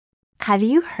Have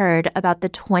you heard about the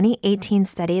 2018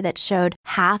 study that showed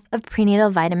half of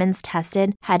prenatal vitamins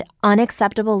tested had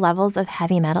unacceptable levels of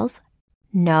heavy metals?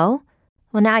 No?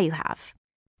 Well, now you have.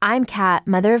 I'm Kat,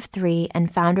 mother of 3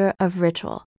 and founder of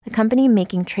Ritual, the company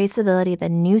making traceability the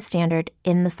new standard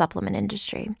in the supplement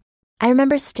industry. I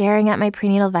remember staring at my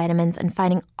prenatal vitamins and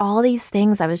finding all these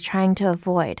things I was trying to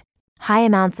avoid. High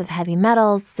amounts of heavy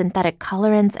metals, synthetic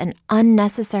colorants, and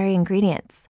unnecessary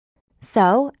ingredients.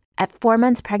 So, at 4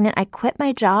 months pregnant, I quit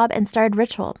my job and started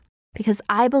Ritual because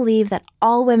I believe that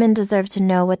all women deserve to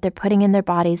know what they're putting in their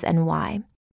bodies and why.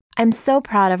 I'm so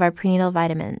proud of our prenatal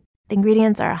vitamin. The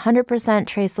ingredients are 100%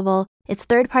 traceable, it's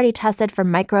third-party tested for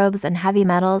microbes and heavy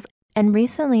metals, and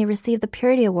recently received the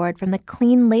Purity Award from the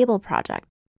Clean Label Project.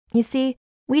 You see,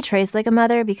 we trace like a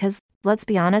mother because, let's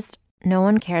be honest, no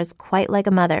one cares quite like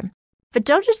a mother. But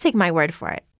don't just take my word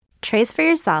for it. Trace for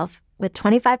yourself with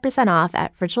 25% off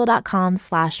at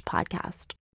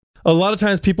ritual.com/podcast. A lot of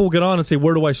times people will get on and say,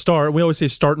 where do I start? We always say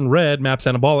start in red, MAPS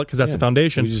Anabolic, because that's the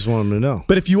foundation. We just want them to know.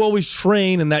 But if you always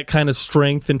train in that kind of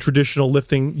strength and traditional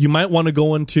lifting, you might want to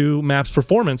go into MAPS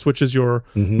Performance, which is your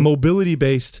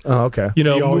mobility-based. Oh, okay. You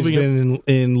know, you've always been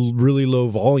in really low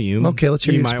volume. Okay, let's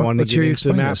hear you might want to get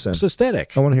into MAPS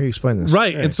Aesthetic. I want to hear you explain this.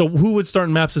 Right. And so who would start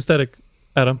in MAPS Aesthetic,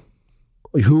 Adam?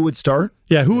 Who would start?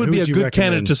 Yeah, who would be a you good recommend?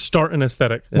 candidate to start an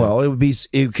aesthetic? Yeah. Well,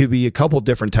 it could be a couple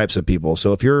different types of people.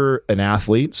 So if you're an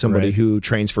athlete, somebody who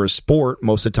trains for a sport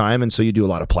most of the time, and so you do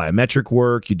a lot of plyometric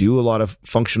work, you do a lot of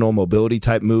functional mobility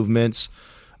type movements,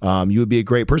 you would be a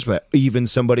great person for that. Even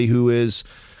somebody who is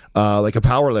like a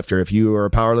power lifter. If you are a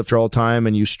power lifter all the time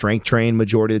and you strength train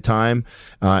majority of the time,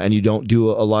 and you don't do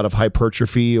a lot of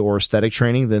hypertrophy or aesthetic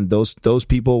training, then those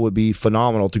people would be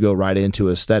phenomenal to go right into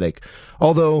aesthetic.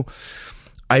 Although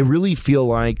I really feel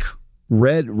like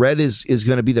red is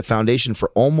going to be the foundation for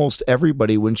almost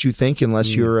everybody, wouldn't you think?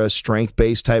 Unless you're a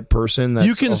strength-based type person.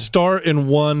 You can start in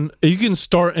one. You can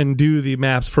start and do the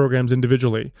MAPS programs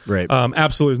individually. Right.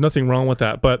 Absolutely, there's nothing wrong with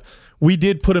that. But we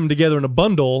did put them together in a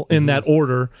bundle in that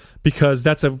order because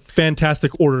that's a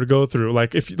fantastic order to go through.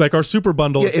 Like our super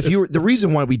bundle. Yeah, the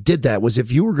reason why we did that was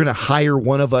if you were going to hire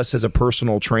one of us as a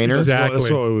personal trainer, exactly.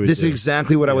 This is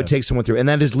exactly what I would take someone through, and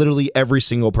that is literally every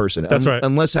single person. That's right.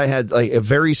 Unless I had like a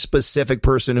very specific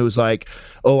person who's like,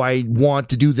 oh, I want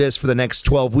to do this for the next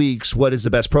 12 weeks. What is the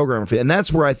best program for you? And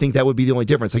that's where I think that would be the only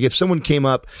difference. Like if someone came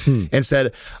up and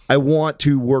said, I want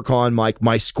to work on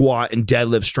my squat and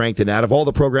deadlift strength, and out of all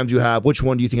the programs you have, which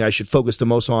one do you think I should focus the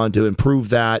most on to improve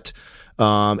that?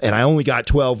 And I only got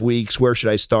 12 weeks. Where should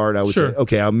I start? I would say,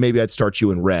 okay, maybe I'd start you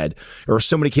in red. Or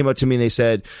somebody came up to me and they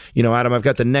said, Adam, I've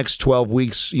got the next 12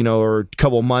 weeks, or a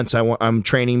couple of months. I'm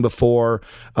training before.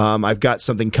 I've got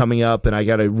something coming up and I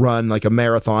got to run like a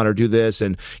marathon or do this.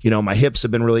 And, my hips have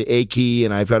been really achy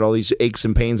and I've got all these aches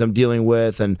and pains I'm dealing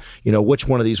with. And, which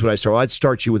one of these would I start? Well, I'd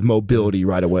start you with mobility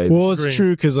right away. Well, it's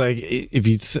true because if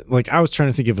you I was trying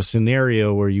to think of a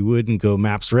scenario where you wouldn't go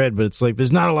MAPS red, but it's like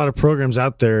there's not a lot of programs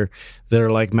out there that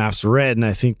are like MAPS red, and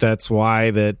I think that's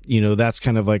why that's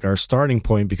kind of like our starting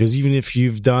point, because even if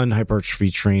you've done hypertrophy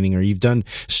training or you've done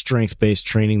strength-based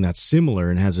training that's similar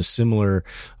and has a similar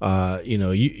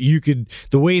you could,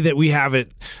 the way that we have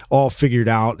it all figured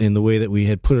out and the way that we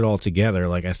had put it all together,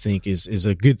 like I think is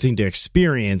a good thing to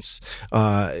experience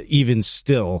even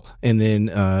still, and then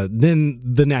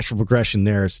the natural progression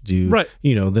there is to do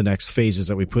the next phases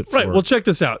that we put forward. Well, check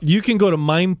this out. You can go to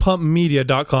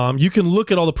mindpumpmedia.com. You can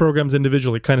look at all the programs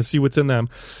individually, kind of see what's in them,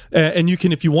 and you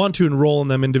can, if you want to, enroll in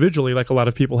them individually like a lot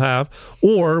of people have,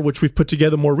 or which we've put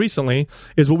together more recently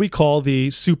is what we call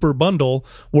the super bundle,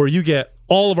 where you get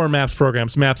all of our MAPS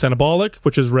programs, MAPS Anabolic,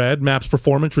 which is red, MAPS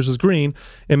Performance, which is green,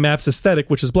 and MAPS Aesthetic,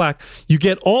 which is black. You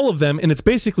get all of them, and it's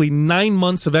basically 9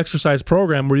 months of exercise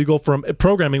programming where you go from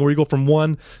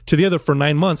one to the other for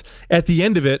 9 months. At the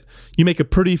end of it, you make a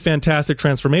pretty fantastic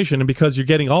transformation, and because you're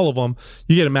getting all of them,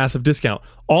 you get a massive discount.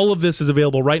 All of this is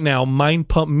available right now,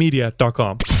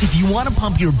 mindpumpmedia.com. If you want to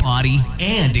pump your body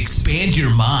and expand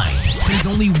your mind, there's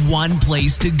only one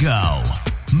place to go.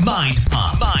 Mind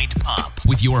Pump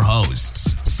with your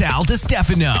hosts, Sal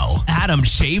DiStefano, Adam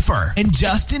Schafer, and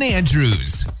Justin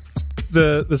Andrews.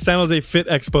 The San Jose Fit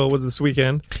Expo was this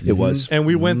weekend. It was. And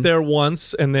we went there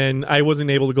once, and then I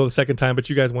wasn't able to go the second time, but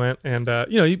you guys went. And,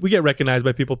 we get recognized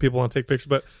by people. People want to take pictures,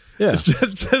 but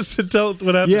just to tell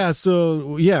what happened.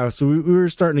 So we were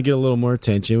starting to get a little more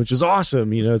attention, which is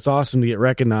awesome. It's awesome to get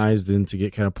recognized and to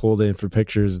get kind of pulled in for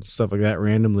pictures and stuff like that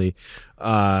randomly. We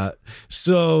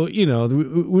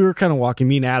were kind of walking,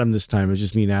 me and Adam this time. It was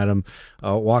just me and Adam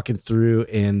walking through,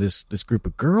 and this group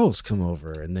of girls come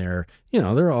over, and they're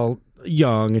they're all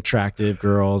young, attractive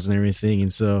girls and everything.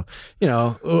 And so, we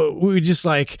were just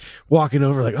like walking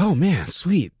over like, oh man,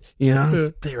 sweet.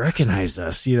 They recognized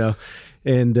us,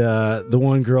 And the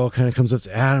one girl kind of comes up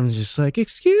to Adam and is just like,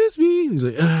 excuse me. He's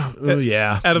like, oh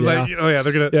yeah. Adam's like, oh yeah,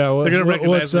 they're gonna recognize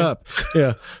what's me. up?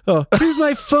 Yeah. Oh, here's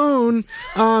my phone.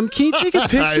 Can you take a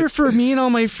picture for me and all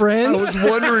my friends?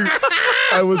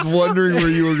 I was wondering where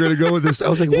you were going to go with this. I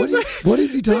was like, what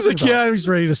is he talking about? Yeah, he's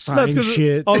ready to sign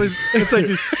shit. All these, it's like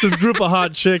this group of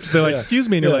hot chicks. They're like, excuse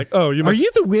me, and you're like, oh, are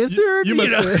you the wizard?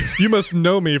 You must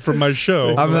know me from my show.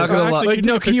 I'm not going to lie. Like,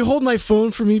 no, can you hold my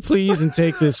phone for me, please, and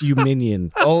take this, you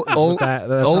minion?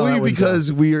 Only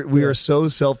because we are so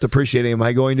self-depreciating. Am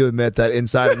I going to admit that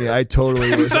inside of me, I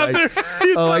totally was like,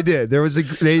 oh, I did. There was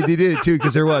they did it too,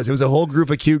 because it was a whole group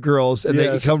of cute girls, and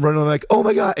they come running. I'm like, oh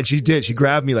my god, and she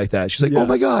grabbed me like that. She's like, oh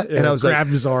my god, and I was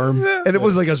grabbed his arm, and it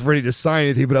wasn't like I was ready to sign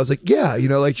anything, but I was like, yeah,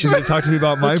 like she's gonna talk to me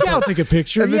about my. Yeah, I'll take a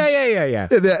picture. And then, yeah.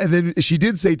 And then she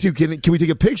did say too, can we take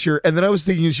a picture? And then I was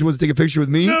thinking she wants to take a picture with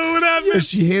me. No, what happened? And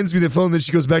she hands me the phone. Then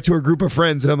she goes back to her group of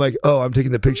friends, and I'm like, oh, I'm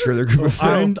taking the picture of their group of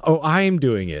friends. I am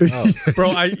doing it,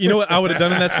 bro. You know what I would have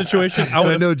done in that situation?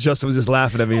 I know Justin was just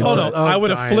laughing at me. Oh no, I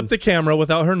would have flipped the camera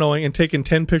without her knowing and taken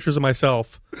 10 pictures of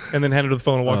myself, and then handed her the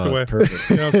phone and walked away. Perfect.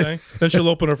 You know what I'm saying? Then she'll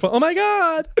open her phone. Oh my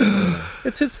god,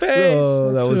 it's his face.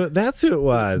 Oh, that's who it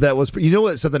was. That was. You know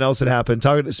what? Something else that happened.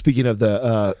 Speaking of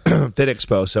the Fit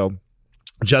Expo, so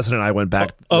Justin and I went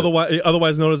back.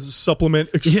 Otherwise known as supplement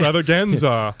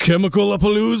extravaganza.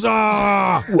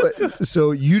 Chemical-a-palooza.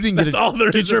 So you didn't get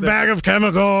your bag of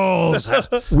chemicals.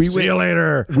 See you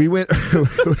later. We went.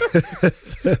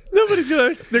 They're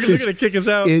gonna kick us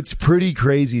out. It's pretty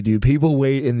crazy, dude. People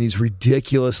wait in these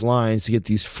ridiculous lines to get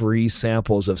these free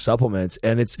samples of supplements,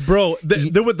 and it's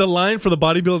the line for the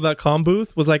bodybuilder.com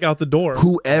booth was like out the door.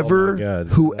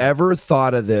 Whoever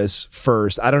thought of this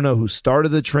first, I don't know who started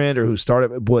the trend or who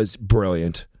started. Was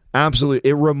brilliant.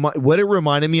 Absolutely. What it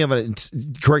reminded me of, and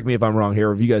correct me if I'm wrong here,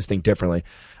 or if you guys think differently,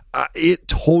 it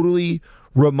totally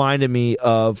reminded me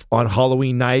of on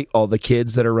Halloween night, all the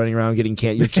kids that are running around getting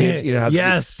candy. Your kids, have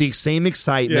the same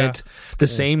excitement, the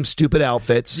same stupid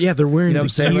outfits. Yeah, they're wearing the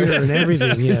gear and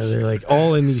everything. Yeah, they're like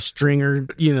all in these stringer,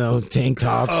 tank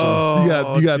tops.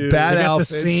 You got bad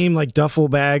outfits. The same like duffel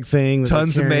bag thing.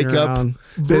 Tons of makeup.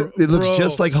 It looks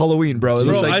just like Halloween, bro. It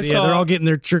looks like they're all getting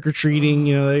their trick or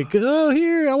treating. Like, oh,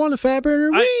 here, I want a fat burner.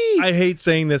 I hate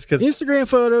saying this because Instagram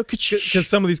photo. Because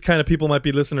some of these kind of people might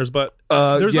be listeners, but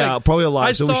probably a lot.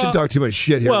 So we shouldn't talk too much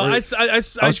shit here. Well, I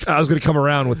was going to come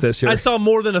around with this here. I saw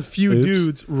more than a few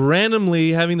dudes randomly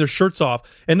having their shirts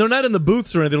off, and they're not in the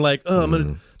booths or anything. They're like, oh, I'm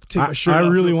going to take my shirt off. I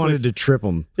really wanted to trip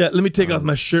them. Yeah, let me take off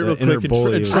my shirt real quick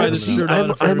and try this shirt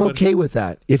on. I'm okay with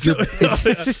that. If you're, of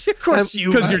course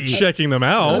because you're checking them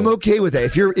out. I'm okay with that.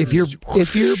 If you're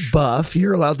buff,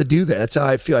 you're allowed to do that. That's how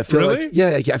I feel. I feel really?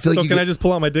 like I feel like. So can I just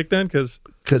pull out my dick then? Because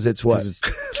it's what?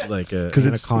 It's like a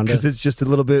anaconda. Because it's just a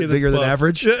little bit bigger than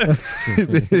average. Yeah.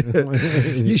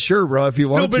 You sure, bro? If you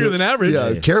want to. Still bigger than average.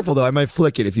 Yeah, careful though. I might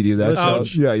flick it if you do that. So,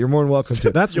 yeah, you're more than welcome to.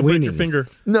 That's You'll winning. break your finger.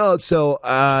 No, so.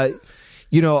 I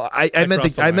meant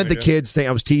the kids thing.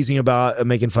 I was teasing about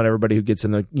making fun of everybody who gets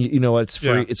in the. It's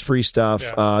free. Yeah. It's free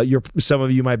stuff. Yeah. Some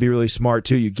of you might be really smart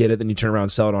too. You get it, then you turn around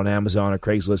and sell it on Amazon or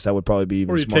Craigslist. That would probably be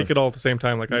even Or you smart. take it all at the same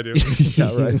time, like I do.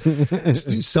 Yeah, right.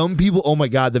 Some people. Oh my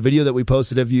god, the video that we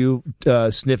posted of you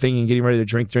sniffing and getting ready to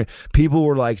drink. People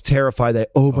were like terrified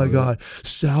that. Oh my god,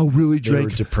 Sal really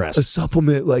drank a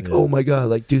supplement. Like, oh my god,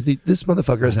 like dude, this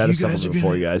motherfucker has had a supplement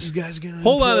before, you guys.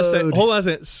 Hold on a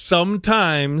second.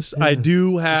 Sometimes I do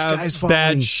have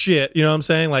bad shit, you know what I'm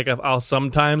saying? Like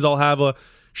I'll have a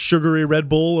sugary Red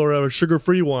Bull or a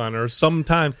sugar-free one, or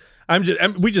sometimes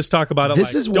we just talk about it.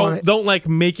 This like, is why don't like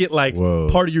make it like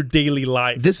part of your daily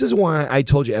life. This is why I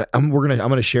told you I'm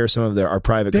gonna share some of our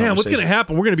private. Damn, what's gonna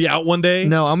happen? We're gonna be out one day.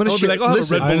 No, I'm gonna share. Like,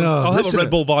 I'll have a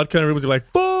Red Bull vodka, and everyone's like,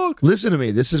 "Fuck." Listen to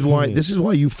me. This is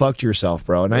why you fucked yourself,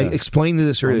 bro. And I explained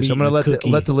this earlier, so I'm gonna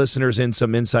let the listeners in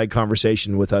some inside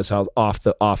conversation with us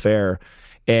off air.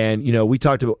 And we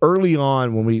talked about early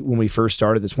on when we first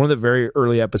started this. One of the very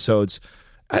early episodes,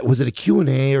 was it a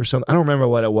Q&A or something? I don't remember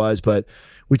what it was, but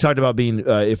we talked about being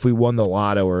if we won the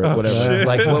lotto or whatever,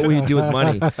 like what we do with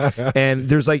money. And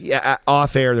there's like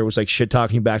off air, there was like shit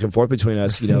talking back and forth between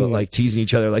us, like teasing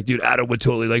each other, like, dude, Adam would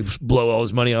totally like blow all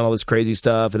his money on all this crazy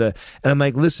stuff. And I'm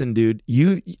like, listen, dude,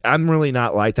 I'm really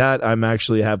not like that. I'm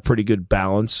actually have pretty good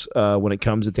balance when it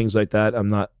comes to things like that. I'm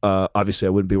not obviously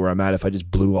I wouldn't be where I'm at if I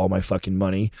just blew all my fucking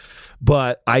money.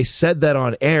 But I said that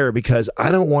on air because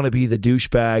I don't want to be the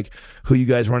douchebag who you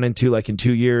guys run into like in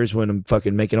 2 years when I'm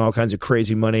fucking making all kinds of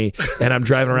crazy money and I'm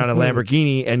driving around a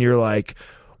Lamborghini and you're like,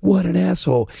 what an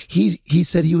asshole. He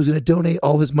said he was going to donate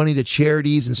all his money to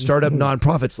charities and start up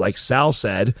nonprofits like Sal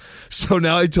said. So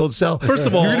now I told Sal, First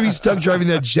of all, you're going to be stuck driving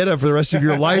that Jetta for the rest of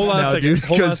your life Hold on a now, second. dude.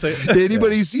 Hold on a Because second.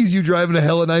 anybody sees you driving a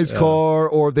hella nice car,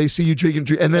 or if they see you drinking,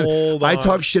 and then Hold I on.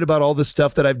 talk shit about all the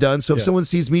stuff that I've done. So if someone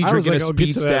sees me I was drinking like, a I'll get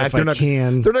speed to that stack, if they're I not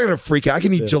can. going to freak out. I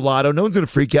can eat gelato. No one's going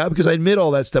to freak out because I admit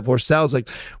all that stuff. Where Sal's like,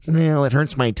 well, it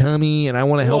hurts my tummy, and I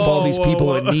want to help all these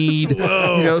people in need. You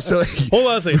know, so Hold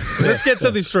on a second. Let's get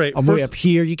something straight. I'm way up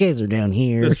here. You guys are down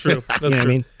here. That's true. That's You know what I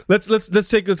true. mean? Let's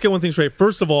get one thing straight.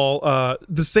 First of all,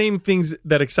 the same things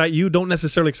that excite you don't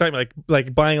necessarily excite me.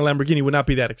 Like buying a Lamborghini would not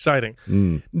be that exciting.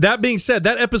 That being said,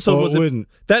 that episode Well, it wasn't. wouldn't.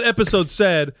 That episode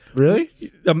said, Really?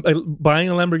 buying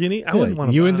a Lamborghini. I wouldn't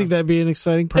want to. You wouldn't think that'd be an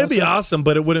exciting process? It'd be awesome,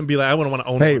 but it wouldn't be like I wouldn't want to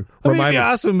own hey, one. remind be me.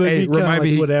 awesome, but Hey, it'd be kinda remind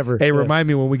like me. whatever. Hey, Yeah. remind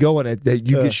me when we go on it that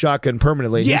you get shotgun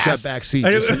permanently. Yes. You got back seat.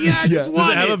 I- Just- Yeah, yeah. Does it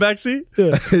have a backseat?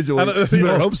 You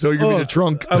better hope so. You're gonna be in the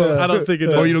trunk. I don't think it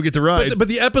does. Or you don't get to ride. But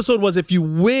the episode was if you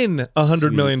win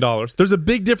 $100 million, there's a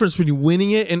big difference between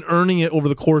winning it and earning it over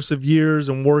the course of years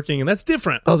and working, and that's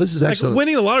different. Oh, this is Like, excellent.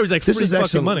 winning the lottery is like This free is fucking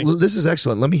excellent. money. This is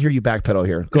excellent. Let me hear you backpedal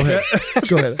here. Go ahead.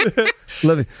 Go ahead.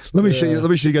 Let me show you. Let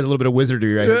me show you guys a little bit of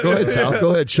wizardry right here. Go ahead, Sal.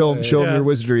 Go ahead. Show him your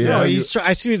wizardry. No, Yeah.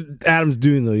 I see what Adam's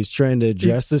doing though. He's trying to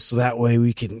address this so that way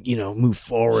we can, move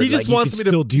forward. He just you wants can me to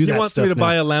still do he that wants me stuff to now.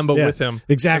 buy a Lambo Yeah, with him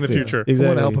exactly in the future. Exactly. I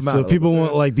wanna help him out a so little people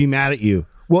won't be mad at you.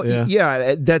 Well,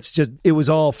 yeah, that's just it was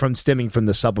all from stemming from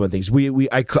the supplement things.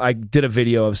 I did a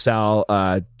video of Sal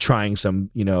trying some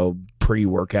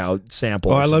pre-workout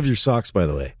samples. Oh, I love your socks, by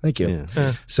the way. Thank you.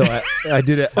 Yeah. So I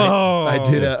did it. I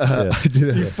did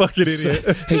a. You fucking idiot.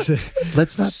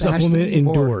 Let's not bash them Supplement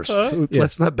anymore. endorsed.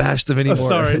 Let's not bash them anymore.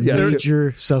 sorry. Yeah.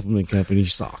 Major supplement company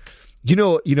sock. You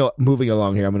know. Moving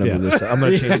along here, I'm going to move this. I'm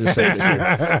going to change this.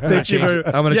 Thank you very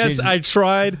I'm gonna Yes, change- I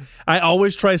tried. I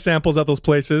always try samples at those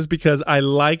places because I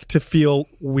like to feel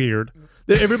weird.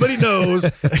 Everybody knows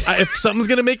if something's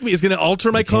going to make me, it's going to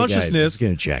alter my Okay, guys, consciousness. it's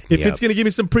gonna jack me If it's up. going to give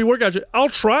me some pre-workout, I'll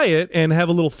try it and have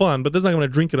a little fun, but that's not going to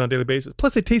drink it on a daily basis.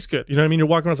 Plus, they taste good. You know what I mean? You're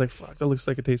walking around, it's like, fuck, that looks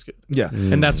like it tastes good. Yeah.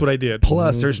 And that's what I did.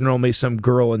 Plus, there's normally some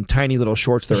girl in tiny little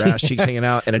shorts, their ass cheeks hanging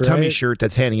out, and a tummy Right. shirt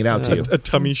that's handing it out to you. A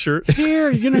tummy shirt.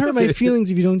 Here, you're gonna hurt my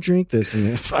feelings if you don't drink this.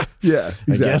 And Yeah,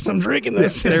 I guess I'm drinking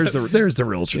this. There's the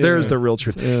real truth. There's the real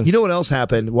truth. You know what else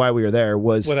happened while we were there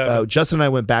was What happened? Justin and I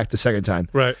went back the second time.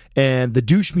 Right. And the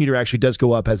douche meter actually does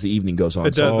go up as the evening goes on.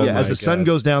 It does. So, Oh yeah, as my the sun God.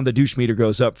 goes down, the douche meter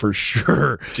goes up for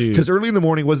sure. Dude. Because early in the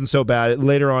morning wasn't so bad.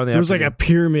 Later on in the There was like a afternoon-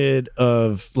 pyramid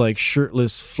of like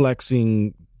shirtless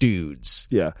flexing dudes.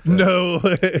 yeah. No.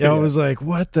 And I was like,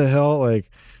 what the hell? Like,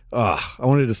 I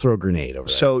wanted to throw a grenade over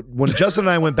So when Justin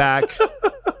and I went back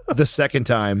the second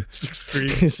time, Extreme.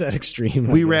 there. Is that extreme?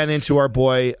 we ran into our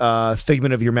boy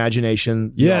Figment of Your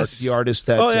Imagination. The Yes. the artist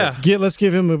that. Oh, yeah. Let's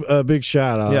give him a big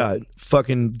shout out. Yeah,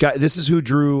 fucking guy. This is who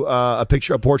drew a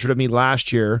portrait of me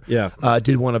last year. Yeah.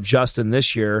 Did one of Justin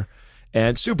this year,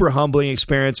 and super humbling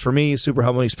experience for me. Super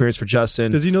humbling experience for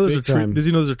Justin. Does he know there's Big a time. Does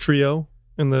he know there's a trio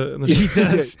in the He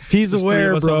does. He's There's three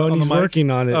aware, of us bro, on and the he's mics?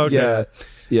 working on it. Okay. Yeah.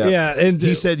 Yeah, Yeah, and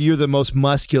he said you're the most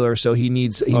muscular, so he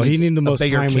needs he needs needs the a most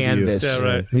bigger time with you. canvas. Yeah,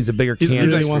 right. He needs a bigger He's he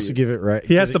canvas. really like- wants to give it right.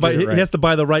 He has to buy. Get it right. He has to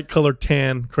buy the right color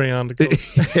tan crayon to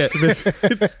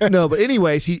go. No, but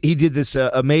anyways, he did this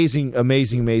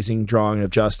amazing drawing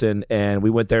of Justin, and we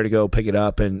went there to go pick it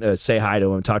up and say hi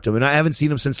to him, talk to him, and I haven't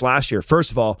seen him since last year.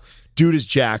 First of all, dude is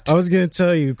jacked. I was gonna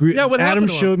tell you. Yeah, what Adam happened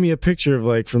to him? showed me a picture of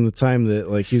like from the time that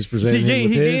like he was presenting. He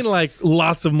with his. gained like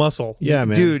lots of muscle. Yeah,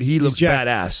 man. Dude, he He's looks jacked.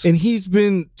 badass. And he's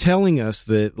been telling us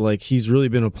that like he's really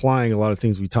been applying a lot of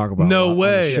things we talk about. No on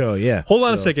way. the show. Yeah. Hold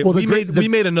on a second. Well, we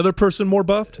made another person more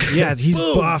buffed. Yeah, he's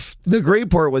Boom. buffed The great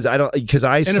part was I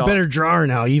and saw a better drawer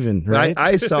now. Even right.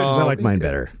 I saw 'Cause I like mine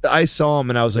better. I saw him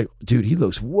and I was like, dude, he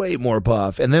looks way more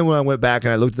buff. And then when I went back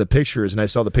and I looked at the pictures and I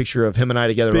saw the picture of him and I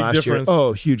together Big last difference. year.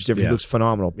 Oh, huge difference. Yeah. He looks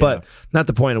phenomenal. But not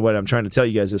the point of what I'm trying to tell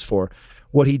you guys this for.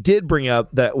 What he did bring up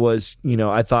that was,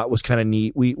 I thought was kind of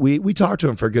neat. We talked to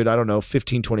him for a good,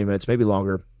 15, 20 minutes, maybe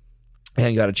longer.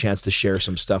 And got a chance to share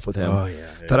some stuff with him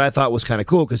that I thought was kind of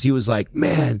cool because he was like,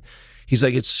 man, he's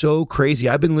like, it's so crazy.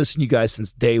 I've been listening to you guys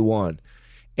since day one.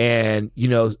 And,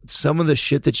 some of the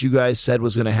shit that you guys said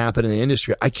was going to happen in the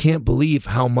industry, I can't believe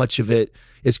how much of it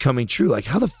is coming true. Like,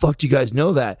 how the fuck do you guys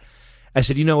know that? I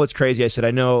said, what's crazy? I said,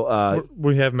 I know.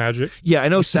 We have magic. Yeah, I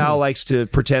know Sal likes to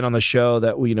pretend on the show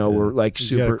that we're like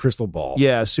He's got super a crystal ball.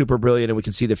 yeah, super brilliant and we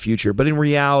can see the future. But in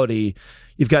reality,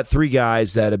 you've got three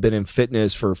guys that have been in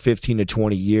fitness for 15 to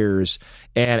 20 years.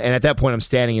 And at that point, I'm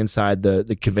standing inside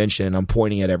the convention and I'm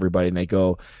pointing at everybody and I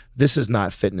go, this is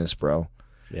not fitness, bro.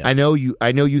 Yeah. I know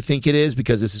you think it is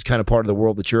because this is kind of part of the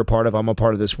world that you're a part of. I'm a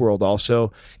part of this world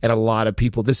also. And a lot of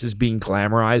people, this is being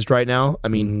glamorized right now. I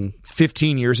mean,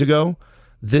 15 years ago,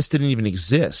 this didn't even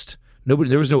exist. There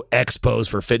was no expos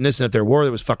for fitness. And if there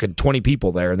was fucking 20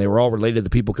 people there, and they were all related to the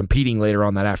people competing later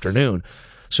on that afternoon.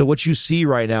 So what you see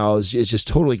right now is just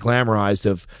totally glamorized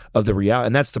of the reality.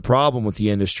 And that's the problem with the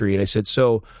industry. And I said,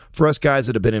 so for us guys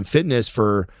that have been in fitness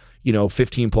for,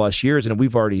 15 plus years, and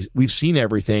we've seen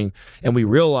everything, and we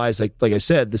realize, like I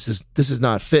said, this is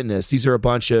not fitness. These are a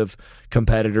bunch of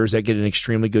competitors that get in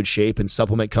extremely good shape, and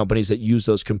supplement companies that use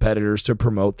those competitors to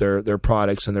promote their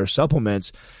products and their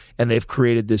supplements, and they've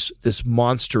created this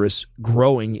monstrous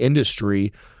growing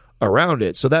industry around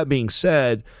it. So that being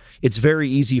said, it's very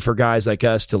easy for guys like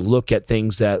us to look at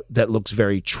things that looks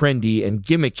very trendy and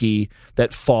gimmicky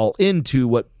that fall into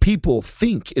what people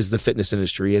think is the fitness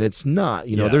industry, and it's not.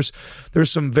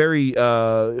 There's some very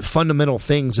fundamental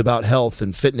things about health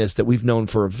and fitness that we've known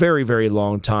for a very, very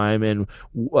long time, and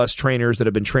us trainers that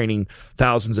have been training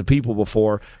thousands of people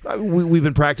before, we've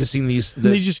been practicing these.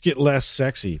 They just get less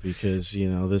sexy because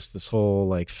this whole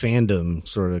like fandom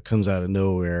sort of comes out of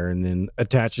nowhere and then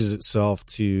attaches itself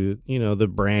to the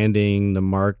branding, the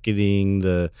marketing,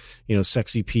 the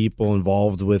sexy people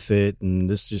involved with it, and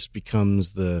this just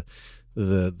becomes the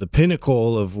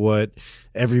pinnacle of what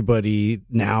everybody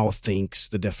now thinks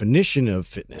the definition of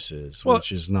fitness is,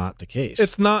 which is not the case.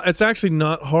 It's not. It's actually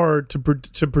not hard to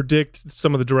predict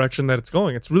some of the direction that it's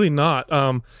going. It's really not.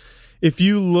 If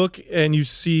you look and you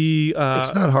see,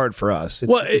 it's not hard for us.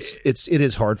 It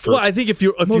is hard for. Well, I think if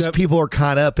most people are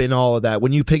caught up in all of that.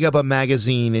 When you pick up a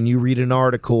magazine and you read an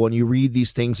article and you read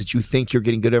these things that you think you're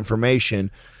getting good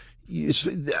information,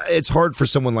 it's hard for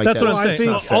someone like that's that. That's what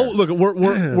I'm saying. Look,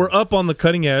 we're up on the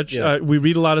cutting edge. Yeah. We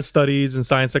read a lot of studies and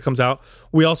science that comes out.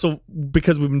 We also,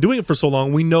 because we've been doing it for so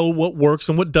long, we know what works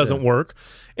and what doesn't work.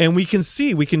 And we can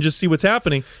just see what's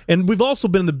happening. And we've also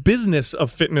been in the business of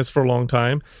fitness for a long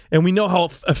time, and we know how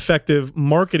effective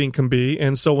marketing can be.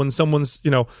 And so when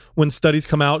when studies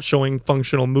come out showing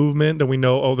functional movement, then we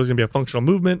know, there's going to be a functional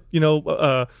movement,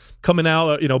 coming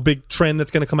out, big trend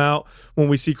that's going to come out. When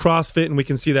we see CrossFit, and we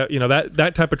can see that,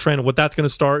 that type of trend and what that's going to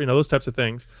start, those types of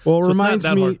things. Well, it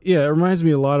reminds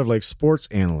me a lot of like sports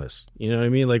analysts. You know what I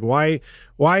mean? Like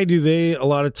why do they a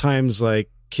lot of times like,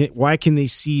 why can they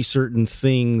see certain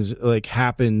things like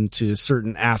happen to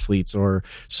certain athletes or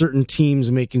certain teams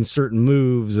making certain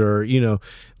moves, or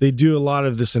they do a lot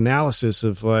of this analysis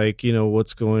of like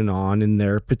what's going on in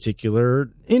their particular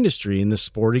industry in the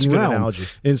sporting realm. Analogy.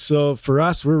 And so for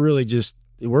us,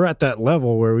 we're at that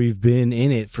level where we've been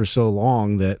in it for so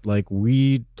long that like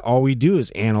all we do is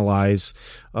analyze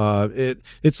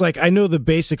it's like I know the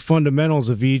basic fundamentals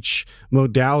of each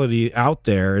modality out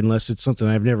there, unless it's something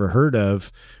I've never heard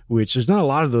of, which there's not a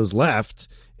lot of those left.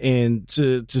 And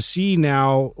to see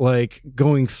now, like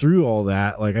going through all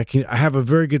that, like I have a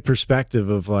very good perspective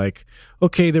of like,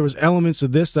 okay, there was elements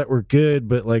of this that were good,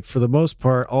 but like for the most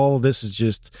part, all of this is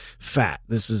just fat.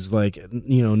 This is like,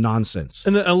 nonsense.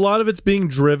 And a lot of it's being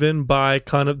driven by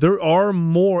kind of,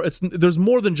 there's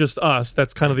more than just us.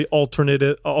 That's kind of the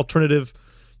alternative,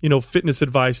 fitness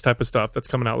advice type of stuff that's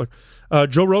coming out. Like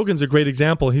Joe Rogan's a great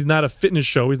example. He's not a fitness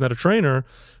show. He's not a trainer,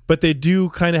 but they do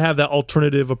kind of have that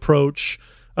alternative approach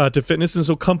to fitness, and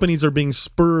so companies are being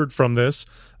spurred from this.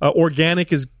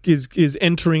 Organic is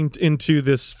entering into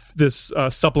this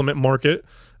supplement market.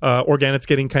 Organic's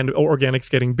getting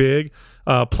big.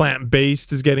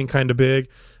 Plant-based is getting kind of big.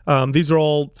 These are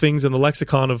all things in the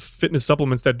lexicon of fitness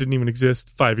supplements that didn't even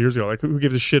exist 5 years ago. Like, who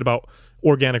gives a shit about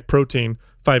organic protein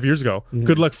 5 years ago? Mm-hmm.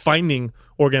 Good luck finding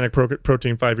organic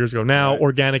protein 5 years ago. Now,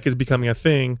 organic is becoming a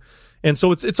thing. And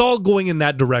so it's all going in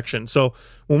that direction. So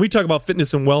when we talk about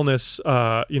fitness and wellness,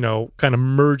 kind of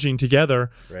merging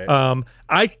together,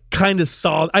 I kind of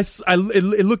saw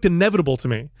it looked inevitable to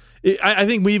me. I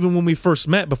think when we first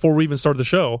met, before we even started the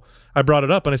show, I brought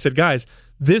it up and I said, guys,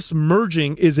 this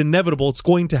merging is inevitable. It's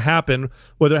going to happen,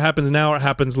 whether it happens now or it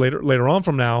happens later on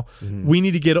from now. Mm-hmm.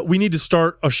 We need to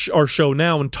start our show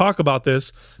now and talk about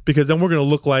this, because then we're going to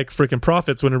look like freaking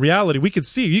prophets. When in reality,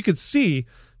 you could see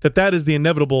that is the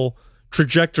inevitable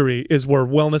trajectory, is where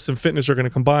wellness and fitness are going to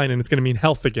combine, and it's going to mean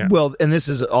health again. Well, and this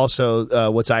is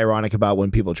also what's ironic about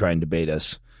when people try and debate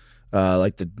us.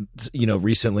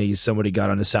 Recently somebody got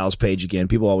on the Sal's page again.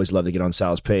 People always love to get on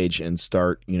Sal's page and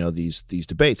start, these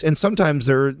debates. And sometimes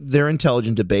they're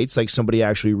intelligent debates, like somebody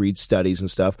actually reads studies and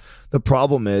stuff. The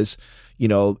problem is,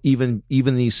 even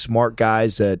these smart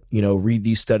guys that, read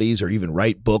these studies or even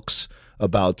write books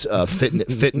about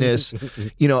fitness.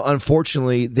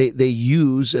 Unfortunately, they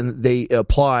use and they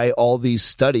apply all these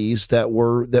studies that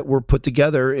were put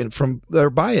together from they're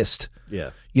biased.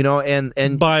 Yeah.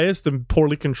 And biased and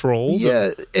poorly controlled.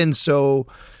 Yeah, and so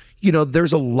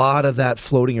there's a lot of that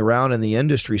floating around in the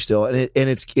industry still, and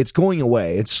it's going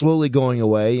away. It's slowly going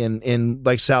away, and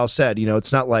like Sal said,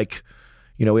 it's not like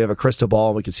we have a crystal ball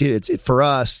and we can see it. For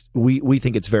us, we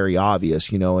think it's very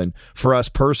obvious, and for us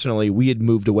personally, we had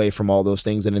moved away from all those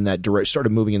things and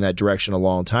started moving in that direction a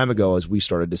long time ago as we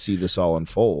started to see this all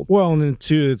unfold. Well, and then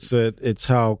too, it's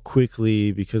how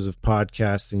quickly, because of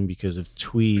podcasting, because of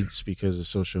tweets, because of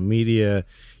social media,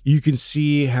 you can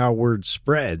see how word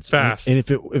spreads fast. And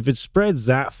if it spreads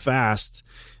that fast,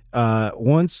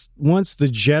 once the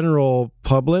general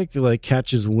public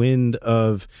catches wind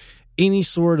of any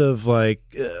sort of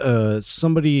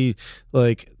somebody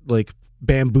like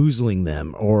bamboozling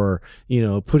them or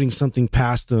putting something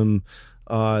past them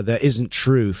that isn't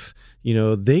truth,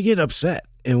 they get upset,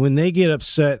 and when they get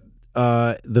upset,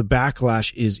 the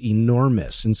backlash is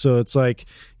enormous. And so it's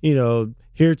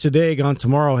here today, gone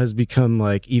tomorrow has become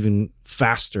even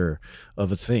faster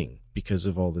of a thing because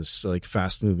of all this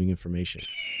fast moving information.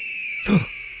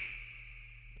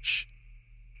 Shh.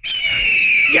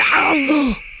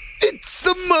 It's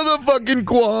the motherfucking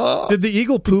quad. Did the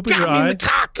eagle poop in your eye? In the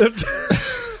cock.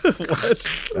 What?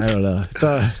 I don't know.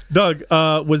 Doug,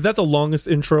 was that the longest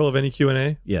intro of any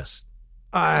Q&A? Yes.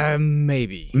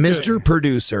 Maybe. Mr.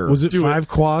 Producer. Was it 5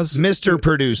 quads? Mr.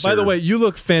 Producer. By the way, you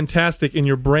look fantastic in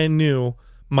your brand new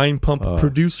Mind Pump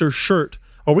producer shirt.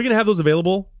 Are we going to have those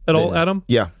available at all, Adam?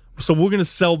 Yeah. So we're going to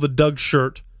sell the Doug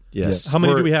shirt. Yes. How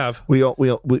many do we have? We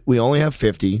only have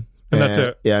 50. And that's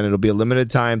it. Yeah, and it'll be a limited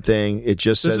time thing. It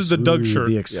just This says is the Doug shirt.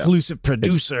 The exclusive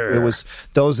producer. It was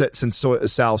those that, since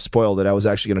Sal spoiled it, I was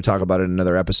actually going to talk about it in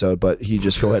another episode, but he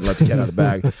just go ahead and let the cat out of the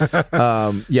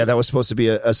bag. That was supposed to be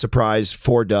a surprise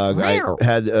for Doug. I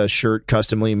had a shirt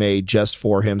customly made just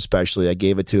for him specially. I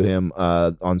gave it to him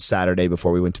on Saturday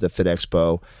before we went to the Fit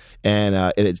Expo. And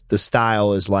the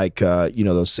style is like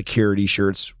those security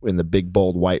shirts in the big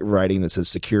bold white writing that says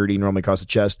security normally across the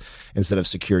chest. Instead of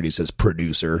security, it says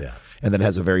producer. Yeah. And then it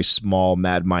has a very small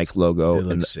Mad Mike logo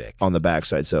on the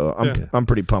backside. So I'm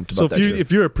pretty pumped about that. So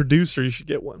if you're a producer, you should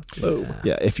get one.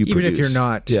 Yeah, if you even produce. if you're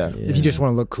not, if you just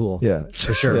want to look cool,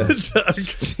 for sure.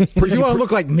 If you want to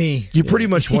look like me, you pretty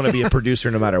much want to be a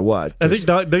producer no matter what. I think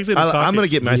Doug's getting cocky. I'm going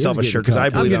to get myself a shirt because I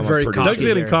believe I'm a producer. Doug's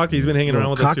getting cocky. He's been hanging around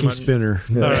with us too much. Cocky spinner.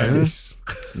 All right.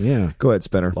 Yeah. Go ahead,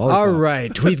 Spinner. All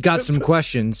right, we've got some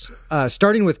questions.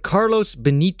 Starting with Carlos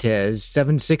Benitez,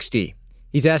 760.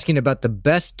 He's asking about the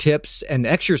best tips and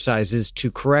exercises to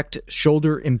correct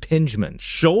shoulder impingement.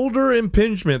 Shoulder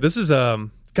impingement. This is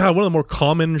one of the more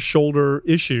common shoulder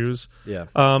issues. Yeah.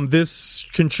 This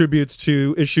contributes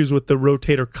to issues with the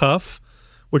rotator cuff,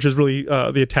 which is really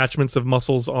the attachments of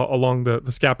muscles along the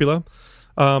scapula.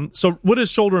 So what is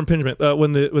shoulder impingement?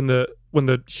 When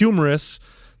the humerus,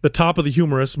 the top of the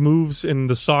humerus moves in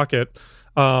the socket,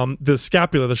 the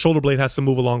scapula, the shoulder blade has to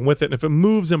move along with it. And if it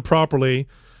moves improperly,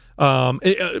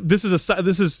 this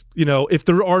is if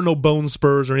there are no bone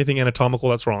spurs or anything anatomical,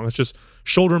 that's wrong. It's just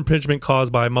shoulder impingement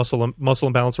caused by muscle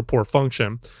imbalance or poor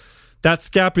function. That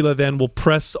scapula then will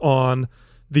press on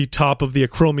the top of the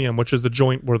acromion, which is the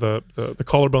joint where the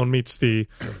collarbone meets the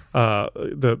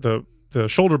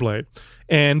shoulder blade,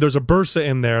 and there's a bursa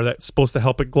in there that's supposed to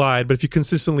help it glide. But if you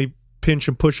consistently pinch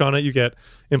and push on it, you get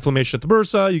inflammation at the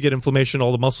bursa, you get inflammation in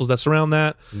all the muscles that surround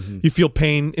that. You feel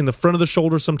pain in the front of the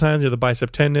shoulder sometimes, near the bicep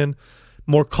tendon.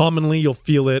 More commonly, you'll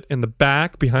feel it in the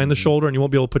back, behind the shoulder, and you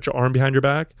won't be able to put your arm behind your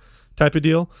back, type of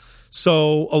deal.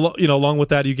 So, along with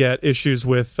that, you get issues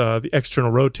with the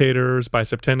external rotators,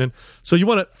 bicep tendon. So you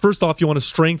want to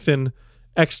strengthen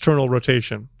external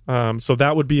rotation. So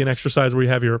that would be an exercise where you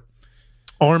have your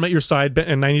arm at your side bent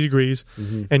at 90 degrees,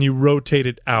 and you rotate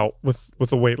it out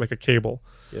with a weight like a cable.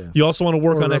 Yeah. You also want to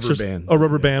work on exercise. A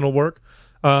rubber band will work.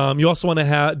 You also want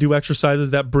to do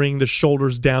exercises that bring the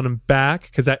shoulders down and back,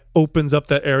 because that opens up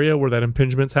that area where that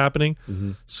impingement's happening.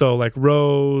 So like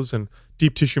rows and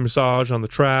deep tissue massage on the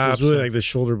traps. So it's really like the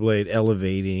shoulder blade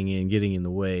elevating and getting in the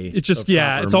way. It's just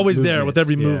it's always movement. There with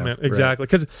every movement. Yeah, exactly,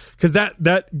 because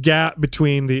that gap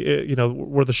between the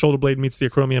where the shoulder blade meets the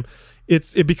acromion,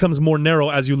 it becomes more narrow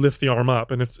as you lift the arm up,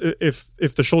 and if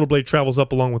the shoulder blade travels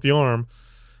up along with the arm,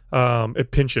 it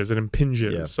pinches, it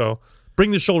impinges. Yeah. So bring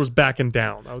the shoulders back and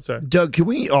down, I would say. Doug, can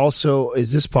we also,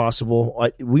 is this possible?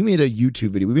 We made a YouTube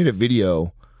video. We made a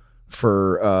video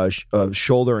for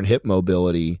shoulder and hip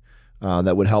mobility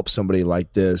that would help somebody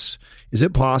like this. Is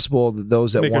it possible that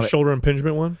those that make want a shoulder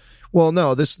impingement one? Well,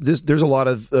 no, there's a lot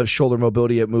of shoulder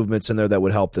mobility movements in there that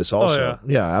would help this also.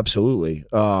 Yeah, absolutely.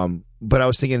 But I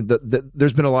was thinking that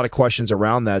there's been a lot of questions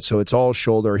around that, so it's all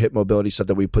shoulder hip mobility stuff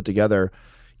that we put together.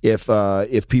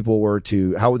 If people were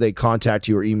to, how would they contact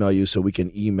you or email you so we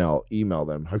can email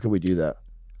them? How could we do that?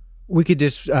 We could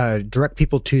just direct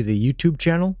people to the YouTube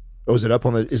channel. Oh, is it up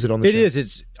on the? Is it on the? It channel? is.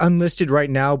 It's unlisted right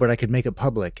now, but I could make it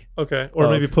public. Okay, or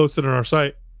maybe post it on our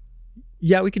site.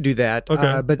 Yeah, we could do that.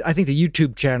 Okay. But I think the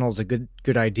YouTube channel is a good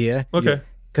idea. Okay.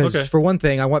 Because for one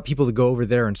thing, I want people to go over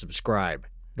there and subscribe.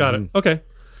 Got it. Okay.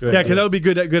 Yeah, because that would be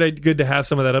good to have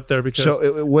some of that up there. Because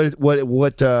So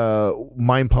what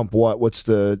Mind Pump? What's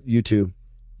the YouTube?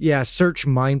 Yeah, search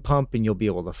Mind Pump and you'll be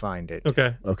able to find it.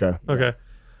 Okay. Okay.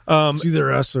 It's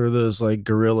either us or those like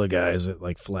gorilla guys at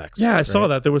like Flex. Yeah, I saw right?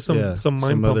 that there was some Yeah, Mind some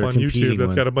Pump other on YouTube competing that's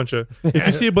one. got a bunch of. If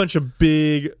you see a bunch of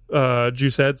big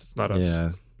juice heads, it's not us.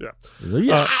 Yeah.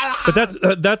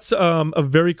 But that's a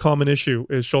very common issue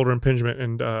is shoulder impingement,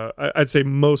 and I'd say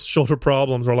most shoulder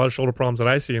problems or a lot of shoulder problems that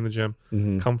I see in the gym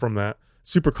come from that.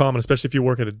 Super common, especially if you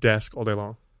work at a desk all day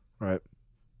long. Right.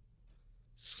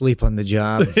 Sleep on the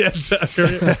job. Yeah, exactly.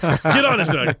 Get on it,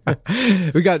 Doug.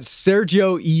 We got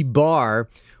Sergio E. Barr.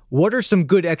 What are some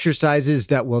good exercises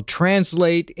that will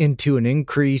translate into an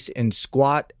increase in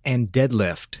squat and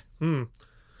deadlift?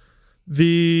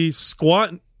 The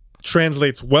squat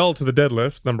translates well to the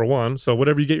deadlift, number one. So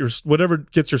whatever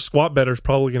gets your squat better is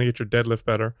probably going to get your deadlift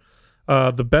better.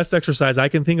 The best exercise I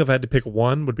can think of, if I had to pick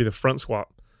one, would be the front squat.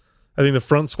 I think the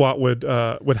front squat would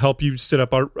help you sit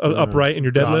up upright in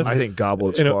your deadlift. I think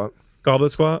goblet squat.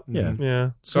 Goblet squat. Yeah.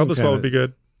 Goblet squat would be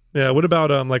good. Yeah. What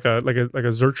about like a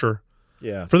Zercher?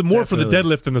 Yeah. For the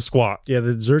deadlift than the squat. Yeah,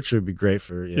 the Zercher would be great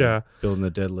for Yeah. building the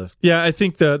deadlift. Yeah, I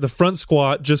think the front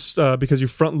squat, just because you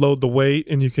front load the weight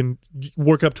and you can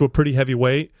work up to a pretty heavy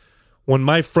weight. When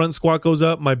my front squat goes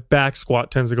up, my back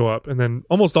squat tends to go up, and then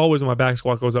almost always when my back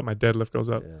squat goes up, my deadlift goes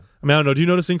up. I mean, I don't know. Do you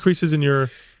notice increases in your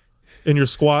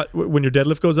squat when your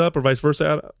deadlift goes up, or vice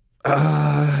versa?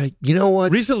 You know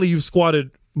what? Recently, you've squatted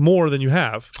more than you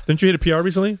have. Didn't you hit a PR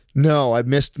recently? No, I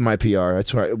missed my PR.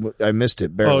 That's right. I missed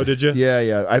it barely. Oh, did you?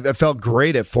 Yeah. I felt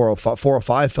great at 405.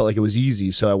 405 felt like it was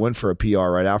easy, so I went for a PR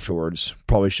right afterwards.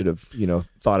 Probably should have,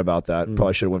 thought about that.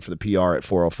 Probably should have went for the PR at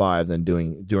 405 than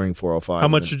during 405. How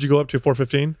much did you go up to?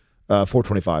 415?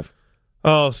 425.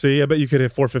 Oh, see, I bet you could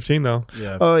hit 415 though.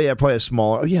 Yeah. Oh yeah, probably a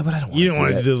smaller. Oh yeah, but I don't. You don't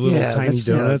want to do the little tiny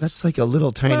donuts. That's like a little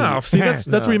tiny. Wow, see, that's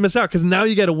where you miss out because now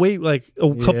you got to wait like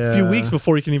a few weeks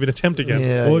before you can even attempt again.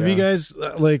 Yeah, Well, if you guys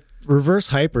like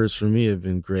reverse hypers for me have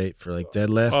been great for like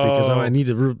deadlift because I need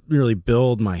to really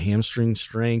build my hamstring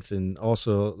strength and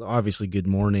also obviously good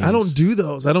mornings. I don't do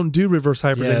those. I don't do reverse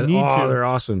hypers. I need to. They're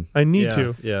awesome. I need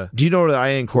to. Yeah. Do you know what I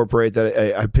incorporate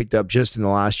that I picked up just in the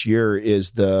last year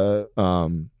is the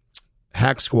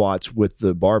hack squats with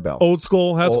the barbell. Old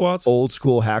school hack squats? Old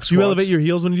school hack squats. Do you elevate your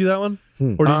heels when you do that one?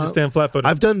 Or do you just stand flat footed?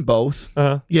 I've done both.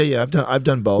 Yeah, I've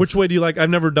done both. Which way do you like? I've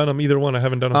never done them either one. I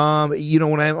haven't done them.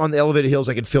 When I'm on the elevated hills,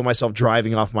 I can feel myself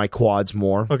driving off my quads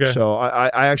more. Okay. So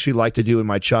I actually like to do in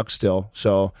my chucks still.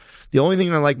 So the only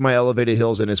thing I like my elevated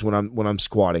hills in is when I'm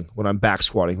squatting, when I'm back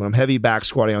squatting, when I'm heavy back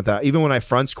squatting with that. Even when I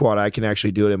front squat, I can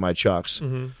actually do it in my chucks.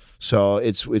 Mm-hmm. So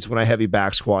it's when I heavy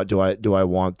back squat do I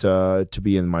want to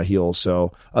be in my heels.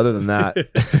 So other than that,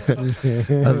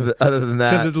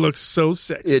 because it looks so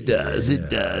sexy. It does.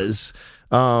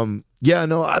 I'm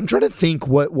trying to think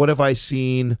what have I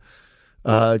seen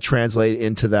translate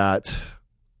into that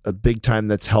a big time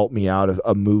that's helped me out of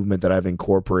a movement that I've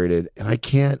incorporated, and I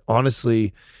can't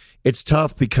honestly. It's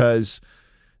tough because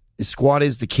squat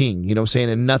is the king. You know what I'm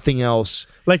saying, and nothing else.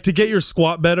 Like to get your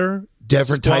squat better.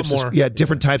 Different types of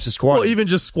squatting. Well, even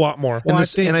just squat more. And I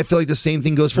feel like the same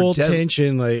thing goes for full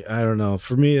tension. Like I don't know.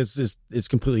 For me, it's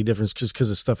completely different just because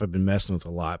of stuff I've been messing with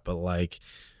a lot. But like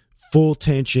full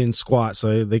tension squat,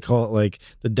 so they call it like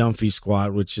the Dumphy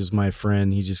squat, which is my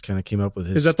friend. He just kind of came up with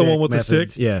his. Is that the one with method.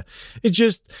 the stick? Yeah. It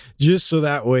just so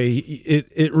that way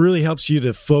it really helps you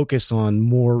to focus on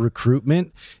more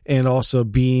recruitment and also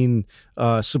being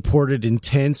supported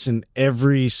intense in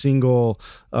every single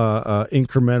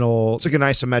incremental. It's like an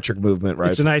isometric movement, right?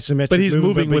 It's an isometric, but he's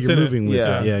movement, moving within you're moving with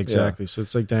it. Yeah, exactly. So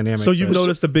it's like dynamic. So you've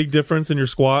noticed a big difference in your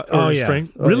squat or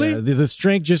strength? Really? Yeah. The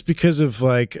strength just because of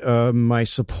like my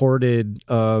supported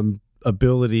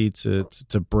ability to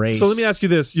brace. So let me ask you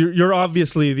this: you're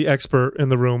obviously the expert in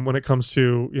the room when it comes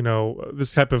to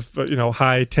this type of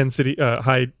high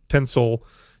tensile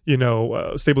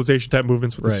stabilization type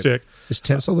movements with the stick. Is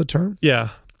tensile the term? Yeah,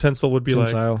 tensile would be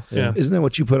Tensile, like Isn't that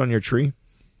what you put on your tree?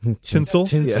 Tinsel?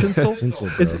 Tinsel,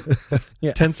 bro.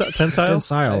 Yeah. Tensile?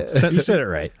 Tensile. You said it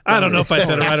right. I don't know if I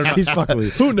said it right or not. He's fucking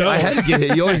with you. Who knows? I had to get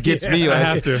it. He always gets me. I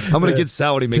have to. I'm gonna get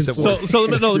Sal when he makes up. So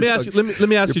let me ask you. Let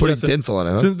me ask You're you, putting Justin. tinsel on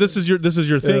it, huh? So this is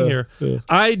your thing here. Yeah.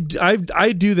 I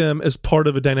do them as part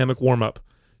of a dynamic warm up.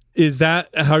 Is that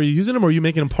how are you using them, or are you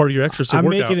making them part of your exercise I'm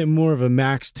workout? making it more of a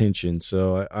max tension,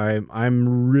 so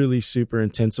I'm really super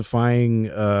intensifying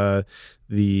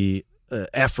the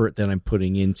effort that I'm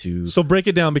putting into. So break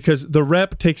it down, because the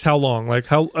rep takes how long? Like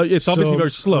how it's obviously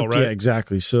very slow, right? Yeah,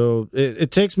 exactly. So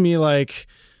it takes me like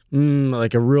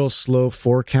a real slow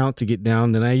 4 count to get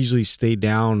down. Then I usually stay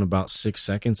down about 6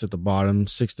 seconds at the bottom,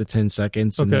 6 to 10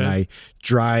 seconds, and then I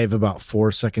drive about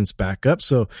 4 seconds back up.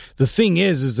 So the thing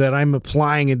is that I'm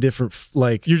applying a different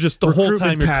you're just the whole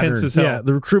time you're tense as hell. Yeah,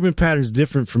 the recruitment pattern is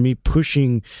different for me,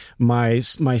 pushing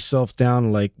myself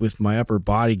down, like with my upper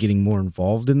body, getting more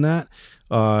involved in that.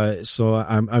 So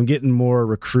I'm getting more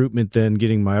recruitment than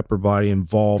getting my upper body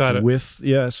involved with.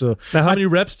 Yeah. So now, how many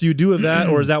reps do you do of that,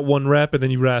 or is that one rep and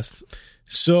then you rest?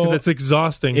 So that's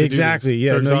exhausting. Exactly.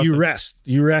 Yeah. No, you rest.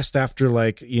 You rest after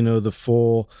the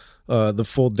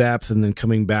full depth, and then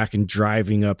coming back and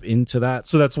driving up into that.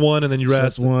 So that's one, and then you rest.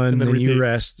 That's one, and then repeat. you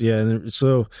rest. Yeah. And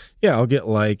so I'll get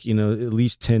at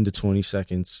least 10 to 20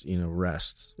 seconds,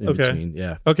 rest in between.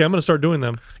 Yeah. Okay, I'm going to start doing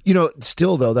them.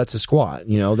 Still though, that's a squat.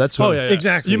 That's what. Oh yeah,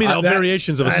 exactly. You mean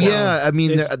variations of a squat? Yeah, I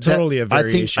mean, it's totally a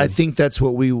variation. I think that's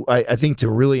what I think to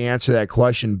really answer that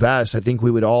question best, I think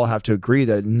we would all have to agree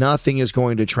that nothing is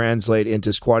going to translate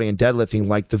into squatting and deadlifting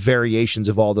like the variations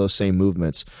of all those same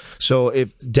movements. So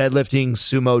if deadlifting,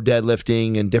 sumo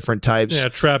deadlifting, and different types,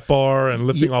 trap bar and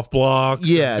lifting off blocks,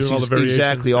 yes, doing all the variations,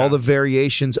 exactly, all the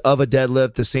variations of a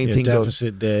deadlift. The same thing goes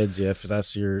deficit deads, if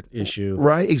that's your issue,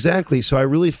 right? Exactly. So I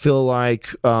really feel like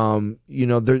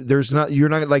there's not, you're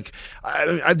not like,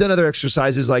 I've done other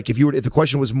exercises, like if the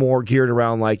question was more geared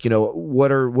around like,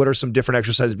 what are some different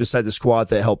exercises besides the squat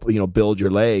that help build your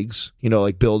legs,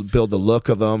 like build the look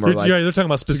of them, or they're talking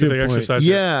about specific exercises.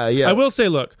 Yeah. I will say,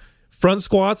 look, front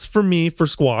squats for me, for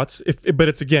squats, but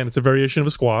it's a variation of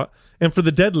a squat. And for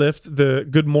the deadlift, the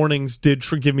good mornings did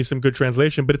give me some good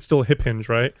translation, but it's still a hip hinge,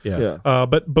 right? Yeah.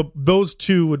 But those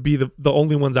two would be the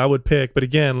only ones I would pick. But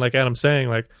again, like Adam's saying,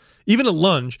 like even a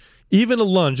lunge,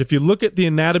 if you look at the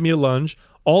anatomy of lunge,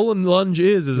 all a lunge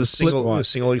is a single leg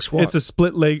squat. It's a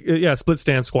split leg, split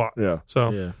stand squat. Yeah.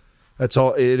 So that's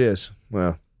all it is.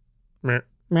 Well. Meh.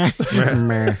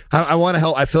 I want to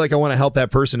help. I feel like I want to help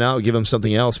that person out, give them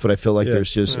something else, but I feel like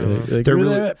there's just there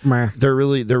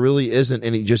really isn't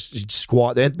any just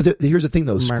squat. But here's the thing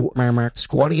though,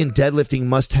 squatting and deadlifting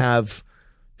must have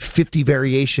 50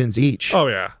 variations each. Oh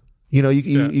yeah.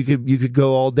 You could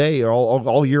go all day or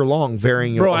all year long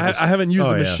varying. Bro, I haven't used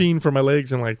the machine for my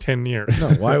legs in like 10 years. No,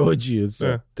 why would you? It's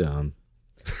dumb.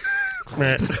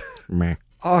 Meh.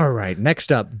 All right,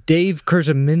 next up, Dave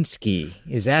Kurzaminski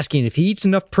is asking if he eats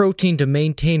enough protein to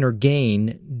maintain or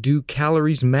gain, do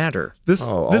calories matter? This is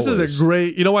a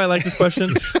great, you know why I like this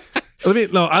question?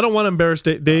 I don't want to embarrass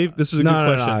Dave. This is a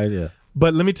good question. No.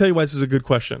 But let me tell you why this is a good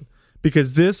question.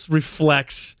 Because this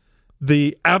reflects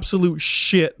the absolute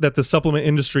shit that the supplement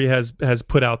industry has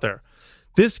put out there.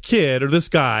 This kid or this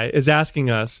guy is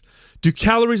asking us, do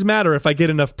calories matter if I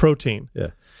get enough protein? Yeah.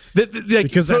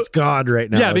 Because that's God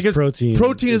right now. Yeah, because protein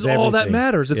is all everything. that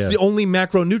matters. It's the only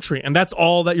macronutrient, and that's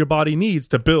all that your body needs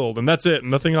to build, and that's it,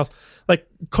 and nothing else. Like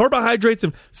carbohydrates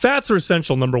and fats are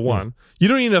essential, number one. You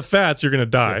don't eat enough fats, you're going to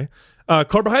die.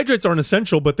 Carbohydrates aren't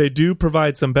essential, but they do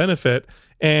provide some benefit,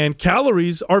 and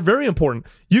calories are very important.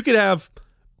 You could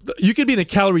be in a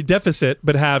calorie deficit,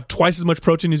 but have twice as much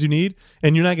protein as you need,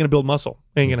 and you're not going to build muscle.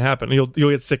 Ain't going to happen. You'll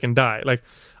get sick and die. Like,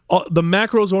 the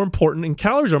macros are important and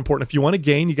calories are important. If you want to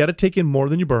gain, you got to take in more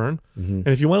than you burn. And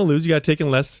if you want to lose, you got to take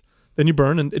in less than you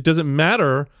burn. And it doesn't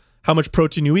matter how much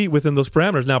protein you eat within those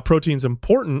parameters. Now, protein's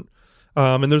important,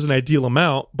 and there's an ideal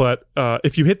amount. But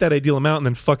if you hit that ideal amount and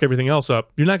then fuck everything else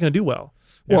up, you're not going to do well.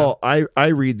 Well, I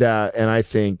read that and I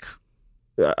think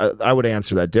I would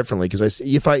answer that differently, because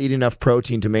if I eat enough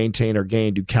protein to maintain or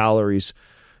gain, do calories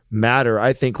matter?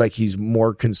 I think like he's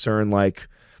more concerned like,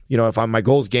 if my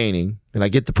goal is gaining and I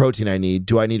get the protein I need,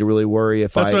 do I need to really worry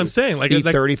if That's what I'm saying. Like, eat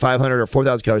 3,500 or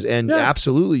 4,000 calories? And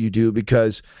absolutely you do,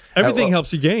 because everything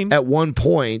helps you gain. At one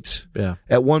point,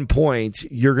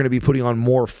 you're going to be putting on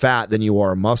more fat than you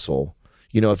are muscle.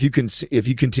 If you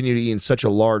continue to eat in such a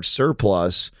large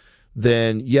surplus,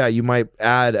 then yeah, you might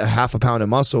add a half a pound of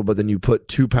muscle, but then you put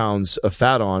 2 pounds of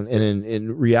fat on, and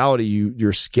in reality,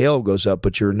 your scale goes up,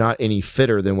 but you're not any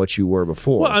fitter than what you were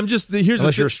before. Well, unless you're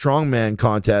a strongman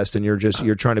contest and you're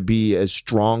trying to be as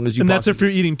strong as you. And possibly. that's if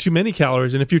you're eating too many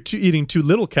calories, and if you're eating too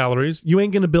little calories, you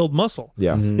ain't going to build muscle.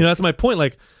 Yeah, You know, that's my point.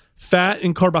 Like, fat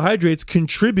and carbohydrates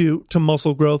contribute to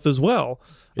muscle growth as well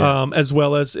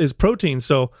as protein.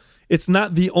 So it's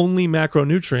not the only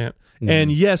macronutrient.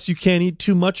 And yes, you can't eat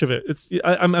too much of it.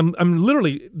 I'm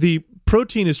literally, the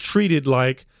protein is treated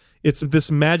like it's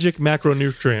this magic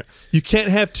macronutrient. You can't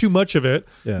have too much of it.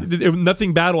 Yeah.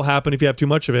 Nothing bad will happen if you have too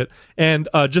much of it. And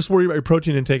just worry about your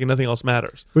protein intake and nothing else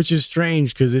matters. Which is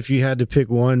strange, because if you had to pick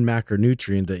one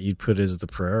macronutrient that you'd put as the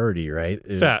priority, right?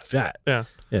 Fat. Yeah.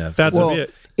 That's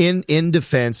it. In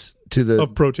defense to the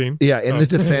Of protein. Yeah, in the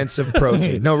defense of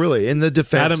protein. No, really, in the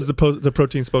defense. Adam's the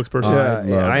protein spokesperson.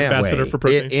 I am ambassador for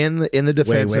protein. In the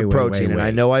defense of protein, and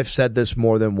I know I've said this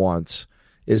more than once,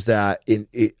 is that in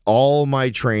all my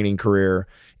training career,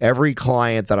 every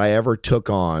client that I ever took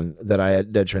on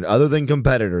that trained, other than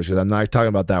competitors, because I'm not talking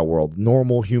about that world,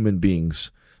 normal human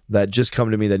beings that just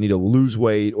come to me that need to lose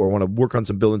weight or want to work on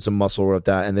building some muscle or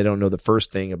that, and they don't know the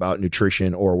first thing about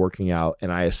nutrition or working out, and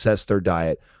I assess their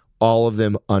diet. All of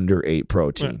them underate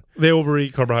protein. Yeah. They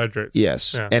overeat carbohydrates.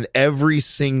 Yes. Yeah. And every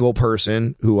single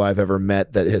person who I've ever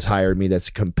met that has hired me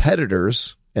that's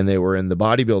competitors, and they were in the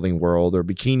bodybuilding world or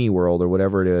bikini world or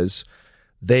whatever it is,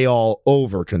 they all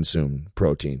overconsume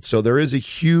protein. So there is a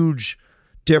huge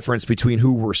difference between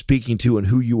who we're speaking to and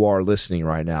who you are listening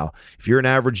right now. If you're an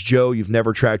average Joe, you've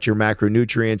never tracked your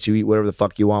macronutrients, you eat whatever the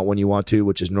fuck you want when you want to,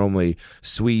 which is normally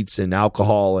sweets and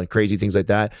alcohol and crazy things like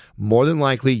that, more than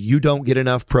likely you don't get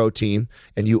enough protein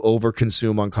and you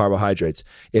overconsume on carbohydrates.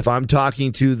 If I'm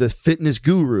talking to the fitness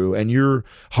guru and you're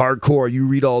hardcore, you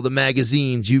read all the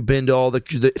magazines, you've been to all the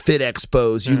fit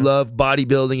expos, you love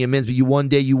bodybuilding and men's, but one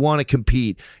day you want to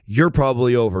compete, you're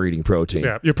probably overeating protein.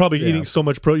 Yeah, you're probably eating so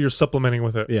much protein, you're supplementing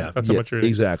with it. Yeah. That's how much you're eating.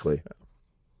 Exactly.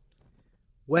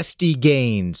 Westy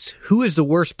Gaines. Who is the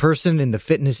worst person in the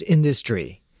fitness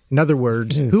industry? In other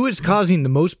words, who is causing the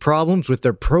most problems with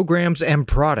their programs and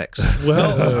products?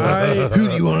 Well, who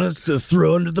do you want us to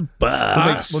throw under the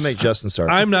bus? We'll make Justin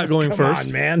start. I'm not going first.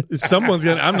 on, man.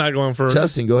 I'm not going first.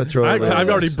 Justin, go ahead and throw it. I've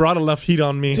already brought enough heat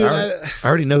on me. Dude, I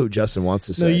already know who Justin wants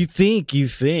to say. No, you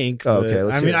think. Oh, okay, but,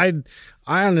 let's I mean, hear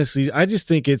I honestly, I just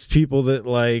think it's people that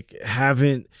like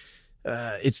haven't.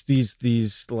 It's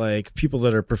these like people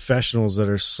that are professionals that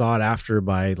are sought after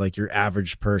by like your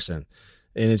average person,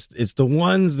 and it's the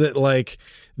ones that like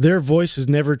their voice has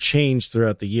never changed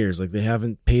throughout the years. Like they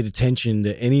haven't paid attention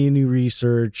to any new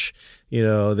research. You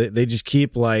know, they just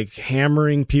keep like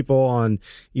hammering people on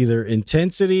either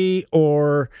intensity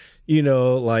or, you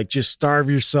know, like just starve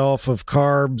yourself of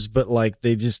carbs, but like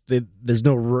there's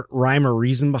no rhyme or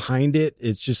reason behind it.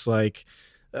 It's just like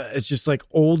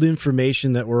old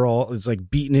information that it's like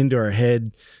beaten into our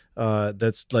head.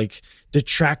 That's like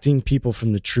detracting people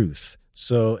from the truth.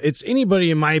 So it's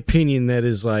anybody, in my opinion, that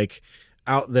is like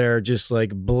out there just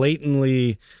like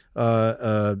blatantly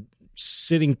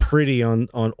sitting pretty on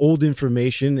old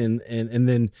information and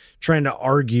then trying to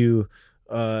argue,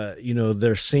 you know,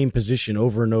 their same position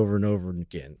over and over and over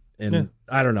again. And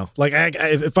I don't know, like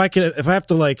if I have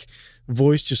to like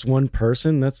voice just one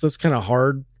person, that's kind of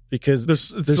hard because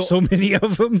there's so many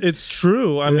of them. It's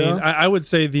true. I mean, I would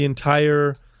say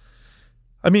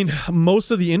most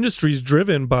of the industry is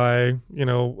driven by, you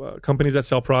know, companies that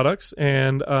sell products.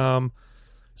 And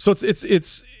so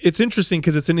it's interesting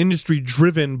because it's an industry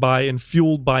driven by and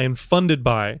fueled by and funded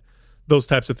by those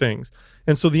types of things.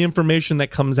 And so the information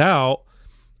that comes out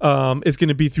is going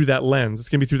to be through that lens. It's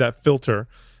going to be through that filter.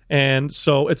 And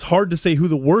so it's hard to say who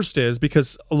the worst is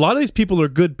because a lot of these people are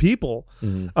good people.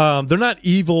 Mm-hmm. They're not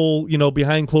evil, you know,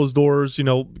 behind closed doors, you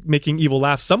know, making evil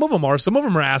laughs. Some of them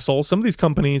are assholes. Some of these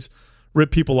companies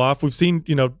rip people off. We've seen,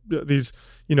 you know, these,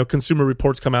 you know, consumer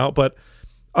reports come out, but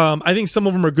I think some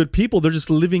of them are good people. They're just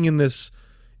living in this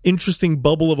interesting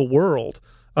bubble of a world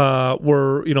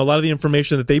where, you know, a lot of the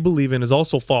information that they believe in is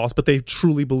also false, but they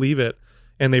truly believe it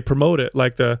and they promote it,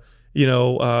 like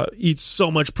eat so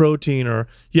much protein, or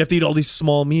you have to eat all these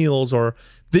small meals, or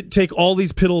take all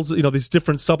these pills, you know, these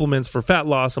different supplements for fat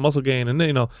loss and muscle gain. And,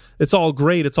 you know, it's all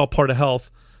great. It's all part of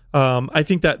health. I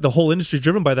think that the whole industry is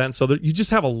driven by that. And so you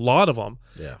just have a lot of them.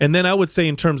 Yeah. And then I would say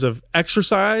in terms of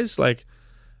exercise, like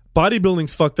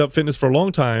bodybuilding's fucked up fitness for a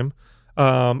long time.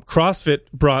 CrossFit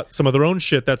brought some of their own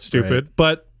shit that's stupid,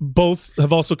 but both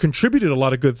have also contributed a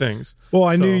lot of good things. Well,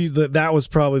 I knew that was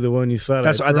probably the one you thought.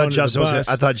 I thought Justin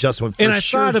would for and I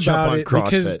sure thought jump about on it CrossFit.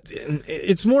 because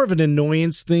it's more of an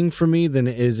annoyance thing for me than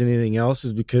it is anything else.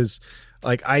 Is because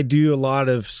like I do a lot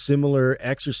of similar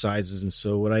exercises, and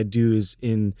so what I do is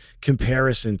in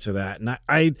comparison to that, and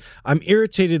I'm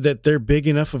irritated that they're big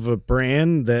enough of a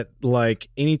brand that like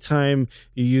anytime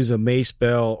you use a mace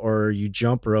bell or you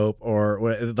jump rope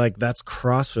or like that's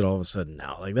CrossFit all of a sudden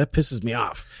now, like that pisses me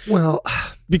off. Well,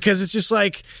 because it's just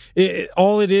like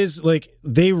all it is, like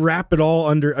they wrap it all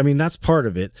under. I mean, that's part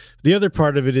of it. The other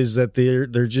part of it is that they're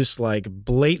just like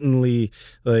blatantly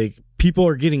like. People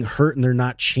are getting hurt and they're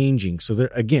not changing. So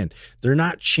they're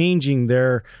not changing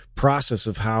their process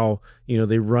of how,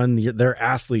 they run their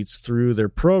athletes through their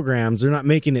programs. They're not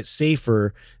making it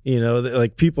safer.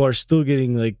 Like people are still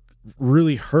getting like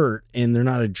really hurt and they're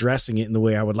not addressing it in the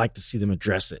way I would like to see them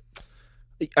address it.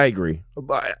 I agree.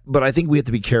 But I think we have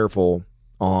to be careful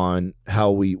on how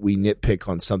we nitpick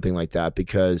on something like that,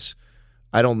 because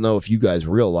I don't know if you guys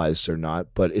realize or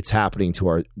not, but it's happening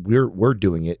to we're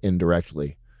doing it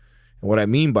indirectly. And what I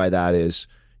mean by that is,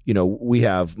 we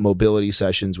have mobility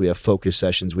sessions, we have focus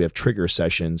sessions, we have trigger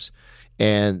sessions.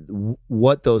 And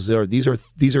what those are, these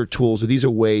are tools, or these are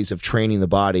ways of training the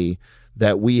body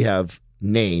that we have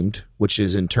named, which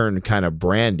is in turn kind of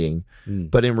branding.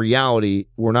 But in reality,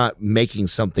 we're not making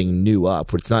something new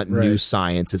up. It's not new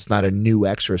science. It's not a new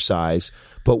exercise,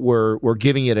 but we're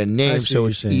giving it a name so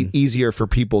it's easier for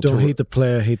people to... Don't hate the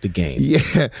player, hate the game.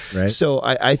 Yeah. Right? So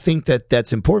I think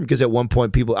that's important, because at one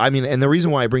point people... and the reason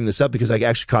why I bring this up, because I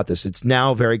actually caught this. It's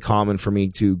now very common for me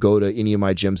to go to any of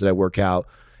my gyms that I work out,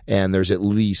 and there's at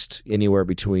least anywhere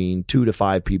between 2 to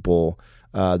 5 people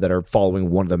that are following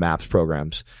one of the MAPS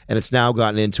programs. And it's now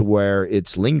gotten into where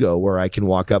it's lingo, where I can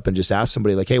walk up and just ask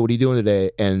somebody like, hey, what are you doing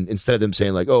today? And instead of them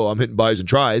saying like, oh, I'm hitting buys and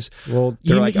tries. Well,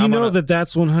 that's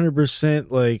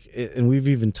 100% like, and we've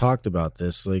even talked about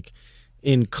this, like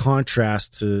in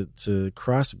contrast to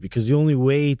CrossFit, because the only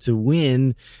way to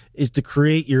win is to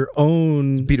create your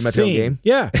own beat them at their own game.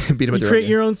 Yeah. Beat them at you create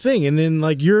your own thing, and then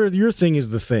like your thing is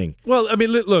the thing. Well, I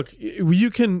mean, look, you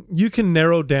can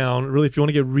narrow down, really, if you want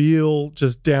to get real,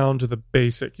 just down to the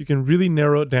basic, you can really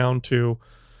narrow it down to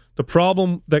the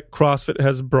problem that CrossFit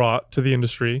has brought to the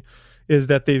industry is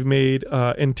that they've made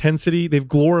intensity, they've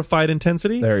glorified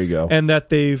intensity. There you go. And that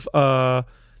they've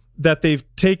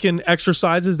taken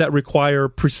exercises that require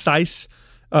precise,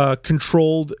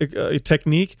 controlled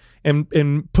technique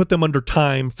and put them under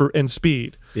time and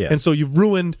speed. Yeah. And so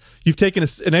you've taken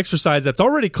an exercise that's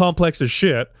already complex as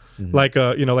shit, like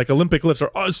Olympic lifts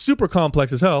are super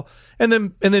complex as hell, and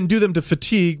then do them to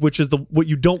fatigue, which is what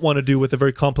you don't want to do with a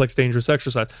very complex, dangerous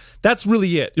exercise. That's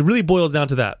really it. It really boils down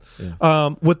to that. Yeah.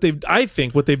 What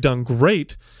they've done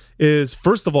great is,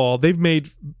 first of all, they've made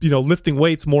lifting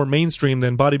weights more mainstream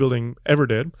than bodybuilding ever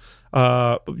did.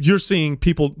 You're seeing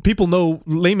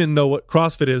laymen know what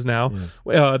CrossFit is now.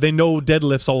 Yeah. They know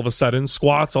deadlifts all of a sudden,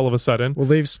 squats all of a sudden. Well,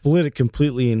 they've split it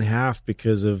completely in half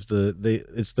because of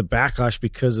it's the backlash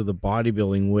because of the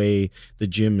bodybuilding way the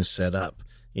gym is set up.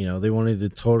 They wanted to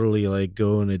totally like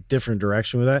go in a different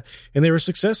direction with that, and they were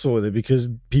successful with it because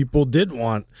people did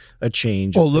want a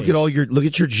change. Oh, look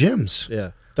at your gyms.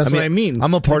 Yeah. That's what I mean.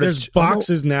 I'm a part There's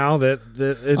boxes now that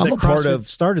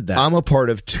started that. I'm a part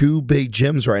of 2 big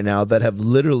gyms right now that have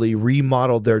literally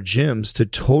remodeled their gyms to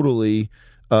totally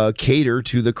cater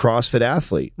to the CrossFit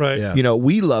athlete. Right. Yeah.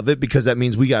 We love it because that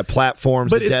means we got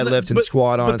platforms to deadlift and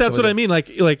squat on. But that's what I mean. Like,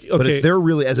 okay. But if they're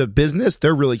really, as a business,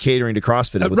 they're really catering to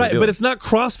CrossFit. Is what they're doing. But it's not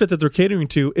CrossFit that they're catering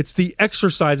to. It's the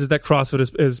exercises that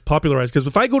CrossFit is popularized. Because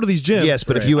if I go to these gyms, yes,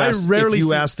 but if you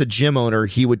ask the gym owner,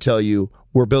 he would tell you,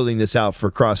 we're building this out for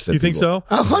CrossFit. You think so?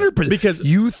 100%. Because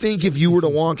you think if you were to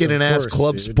walk in and ask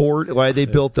Club Sport why they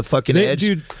built the fucking Edge,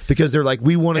 dude, because they're like,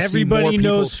 we want to see more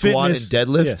people squat and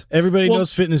deadlift. Yeah. Everybody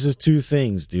knows fitness is 2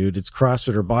 things, dude. It's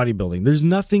CrossFit or bodybuilding. There's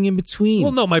nothing in between.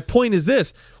 Well, no, my point is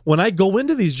this. When I go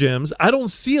into these gyms, I don't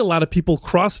see a lot of people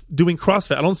doing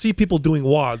CrossFit. I don't see people doing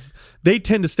WODs. They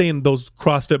tend to stay in those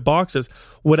CrossFit boxes.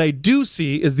 What I do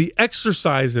see is the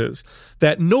exercises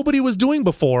that nobody was doing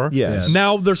before. Yes.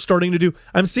 Now they're starting to do.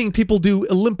 I'm seeing people do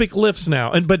Olympic lifts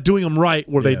now, but doing them right,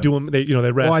 where they do them. They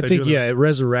rest. Well, I think it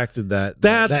resurrected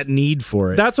that need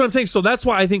for it. That's what I'm saying. So that's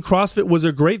why I think CrossFit was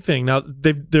a great thing. Now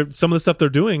some of the stuff they're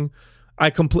doing, I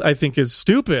think is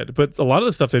stupid, but a lot of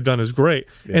the stuff they've done is great.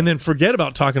 Yeah. And then forget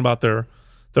about talking about their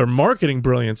marketing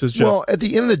brilliance is just... Well, at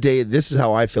the end of the day, this is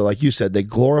how I feel. Like you said, they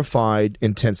glorified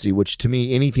intensity, which to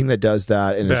me, anything that does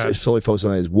that and is fully focused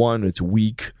on that is, 1, it's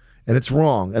weak. And it's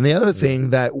wrong. And the other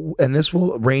thing and this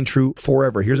will reign true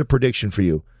forever. Here's a prediction for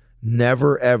you.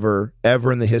 Never, ever,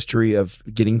 ever in the history of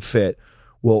getting fit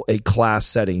will a class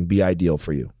setting be ideal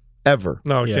for you. Ever.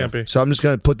 No, it can't be. So I'm just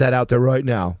going to put that out there right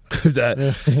now.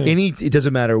 It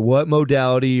doesn't matter what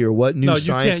modality or what new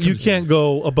science. You can't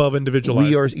go above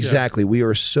individualized. We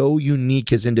are so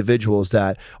unique as individuals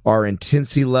that our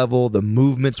intensity level, the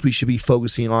movements we should be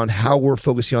focusing on, how we're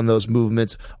focusing on those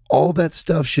movements, all that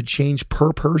stuff should change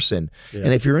per person. Yeah.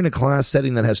 And if you're in a class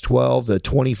setting that has 12 to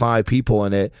 25 people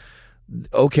in it,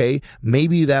 okay,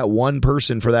 maybe that one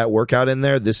person for that workout in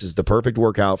there, this is the perfect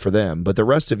workout for them. But the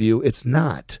rest of you, it's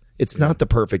not. It's not the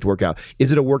perfect workout.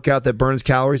 Is it a workout that burns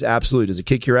calories? Absolutely. Does it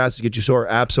kick your ass to get you sore?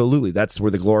 Absolutely. That's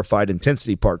where the glorified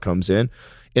intensity part comes in.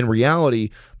 In reality,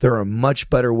 there are much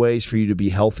better ways for you to be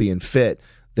healthy and fit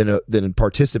than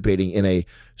participating in a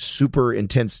super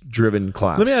intense driven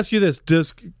class. Let me ask you this: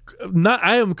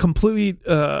 I am completely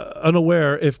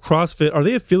unaware if CrossFit, are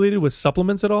they affiliated with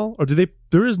supplements at all, or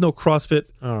there is no CrossFit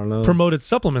promoted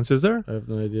supplements, is there? I have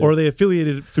no idea. Or are they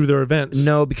affiliated through their events?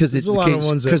 No, because there's a lot of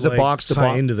ones that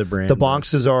tie into the brand. The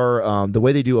boxes are the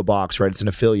way they do a box, right? It's an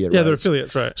affiliate. Yeah, right? They're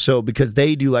affiliates, right? So because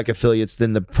they do like affiliates,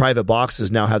 then the private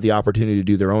boxes now have the opportunity to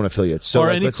do their own affiliates. So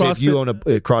let's say if you own a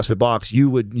CrossFit box, you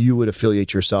would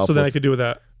affiliate yourself. So then I could do with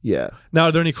that. Yeah. Now,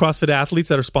 are there any CrossFit athletes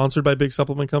that are sponsored by big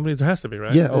supplement companies? There has to be,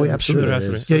 right? Yeah. Oh, yeah, absolutely. There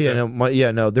has to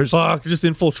be. No. There's it just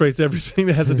infiltrates everything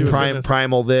that has to do with fitness.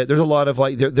 Primal. There's a lot of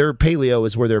their paleo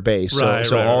is where they're based.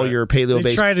 So all your paleo based.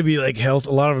 They try to be like health.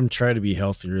 A lot of them try to be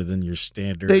healthier than your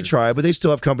standard. They try, but they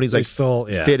still have companies like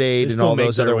Fit Aid and all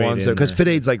those other ones. Because Fit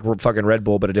Aid's like fucking Red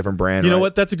Bull, but a different brand. You know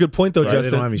what? That's a good point, though, Justin.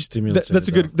 They don't have any stimulants. That's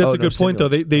a good point, though.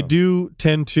 They do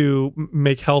tend to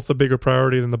make health a bigger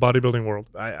priority than the bodybuilding world.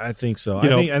 I think so.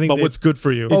 I think but what's good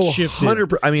for you? It's shifted.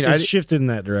 100%. I mean, it's shifted in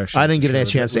that direction. I didn't get a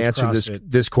chance to answer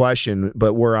this question,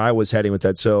 but where I was heading with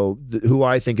that. So, who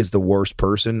I think is the worst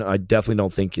person? I definitely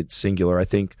don't think it's singular. I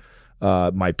think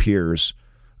my peers,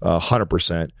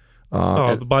 100%. The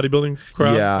bodybuilding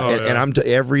crowd. Yeah, and I'm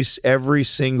every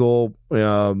single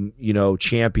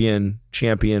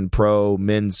champion pro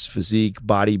men's physique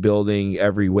bodybuilding,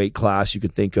 every weight class you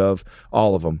could think of,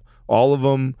 all of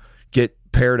them get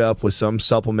paired up with some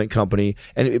supplement company.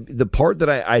 And the part that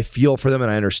I feel for them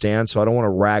and I understand, so I don't want to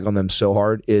rag on them so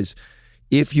hard, is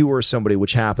if you were somebody,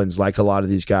 which happens like a lot of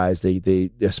these guys, they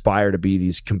aspire to be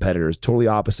these competitors, totally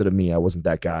opposite of me. I wasn't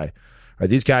that guy. Right?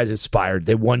 These guys aspired.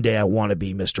 One day I want to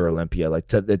be Mr. Olympia. Like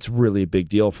that's really a big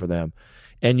deal for them.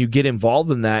 And you get involved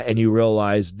in that and you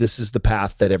realize this is the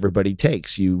path that everybody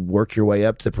takes. You work your way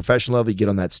up to the professional level, you get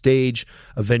on that stage.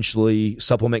 Eventually,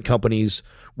 supplement companies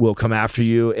will come after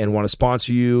you and want to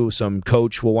sponsor you. Some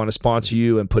coach will want to sponsor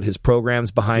you and put his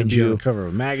programs behind you. You'll be on the cover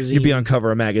of a magazine. You'll be on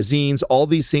cover of magazines. All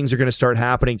these things are going to start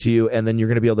happening to you, and then you're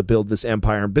going to be able to build this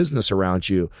empire and business around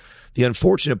you. The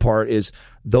unfortunate part is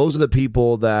those are the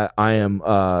people that I am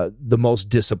the most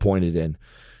disappointed in.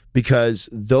 Because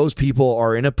those people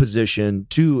are in a position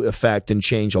to affect and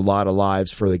change a lot of lives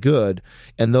for the good,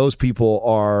 and those people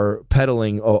are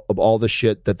peddling all the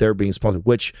shit that they're being sponsored.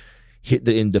 Which,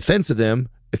 in defense of them,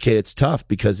 okay, it's tough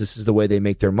because this is the way they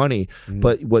make their money. Mm-hmm.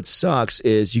 But what sucks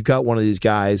is you got one of these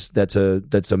guys that's a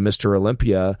Mr.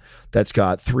 Olympia that's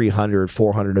got 300,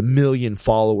 400, 1 million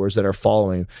followers that are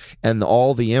following, and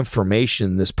all the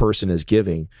information this person is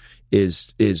giving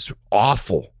is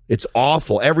awful. It's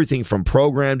awful. Everything from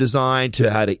program design to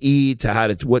how to eat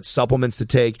to what supplements to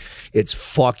take. It's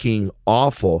fucking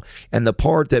awful. And the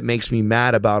part that makes me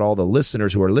mad about all the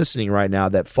listeners who are listening right now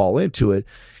that fall into it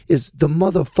is the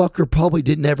motherfucker probably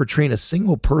didn't ever train a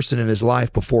single person in his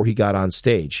life before he got on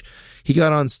stage. He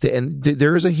got on stage, and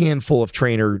there is a handful of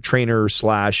trainer /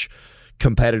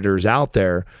 competitors out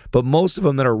there, but most of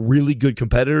them that are really good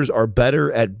competitors are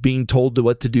better at being told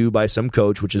what to do by some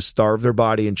coach, which is starve their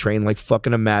body and train like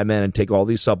fucking a madman and take all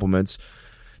these supplements.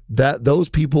 Those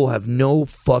people have no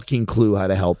fucking clue how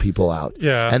to help people out.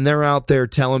 Yeah. And they're out there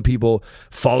telling people,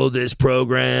 follow this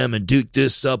program and do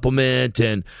this supplement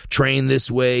and train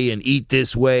this way and eat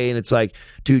this way. And it's like,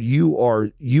 dude, you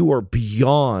are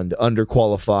beyond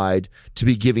underqualified to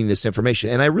be giving this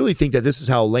information. And I really think that this is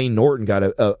how Lane Norton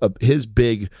got his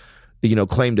big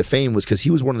claim to fame, was because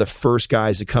he was one of the first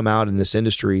guys to come out in this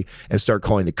industry and start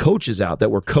calling the coaches out that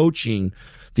were coaching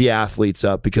the athletes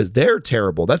up because they're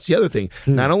terrible. That's the other thing.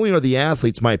 Not only are the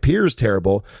athletes, my peers,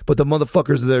 terrible, but the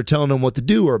motherfuckers that are telling them what to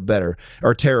do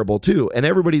are terrible too. And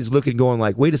everybody's looking, going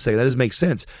like, wait a second, that doesn't make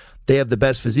sense. they have the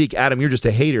best physique. Adam, you're just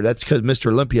a hater. That's because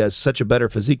Mr. Olympia has such a better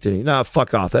physique than you. Nah,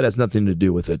 fuck off. That has nothing to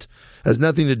do with it. Has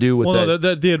nothing to do with that.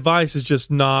 No, the advice is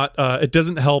just not. It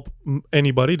doesn't help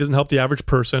anybody. It doesn't help the average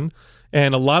person.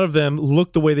 And a lot of them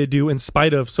look the way they do in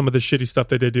spite of some of the shitty stuff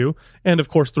that they do. And of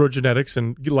course, throw genetics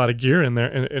and get a lot of gear in there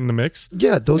in the mix.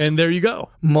 Yeah, and there you go.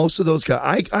 Most of those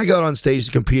guys, I got on stage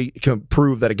to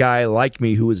prove that a guy like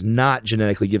me who is not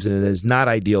genetically gifted and is not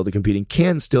ideal to competing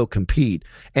can still compete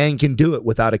and can do it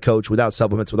without a coach, without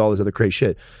supplements, with all this other crazy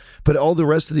shit. But all the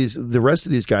rest of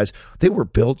these guys, they were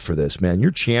built for this, man.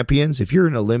 You're champions. If you're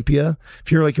an Olympia,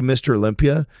 if you're like a Mr.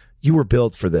 Olympia, you were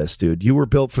built for this, dude. You were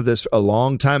built for this a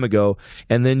long time ago,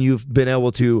 and then you've been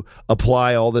able to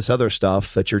apply all this other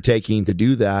stuff that you're taking to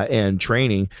do that and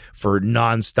training for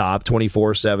nonstop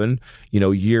 24/7,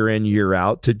 year in, year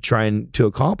out to try and to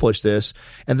accomplish this.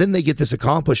 And then they get this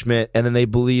accomplishment, and then they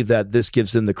believe that this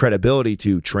gives them the credibility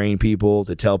to train people,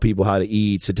 to tell people how to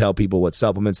eat, to tell people what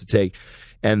supplements to take.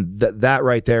 And that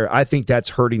right there, I think that's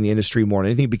hurting the industry more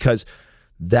than anything, because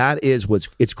that is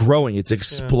it's growing. It's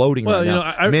exploding right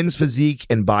now. Men's physique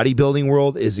and bodybuilding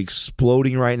world is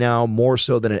exploding right now, more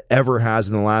so than it ever has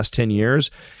in the last 10 years.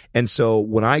 And so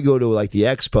when I go to like the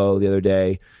expo the other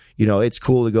day, it's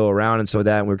cool to go around and some of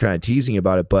that, and we're kind of teasing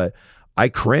about it, but I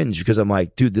cringe because I'm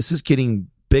like, dude, this is getting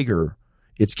bigger.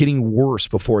 It's getting worse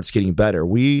before it's getting better.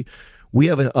 We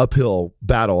have an uphill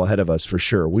battle ahead of us for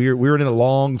sure. We're in a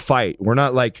long fight. We're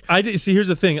not like see. Here's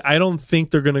the thing. I don't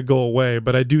think they're going to go away,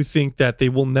 but I do think that they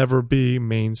will never be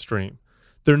mainstream.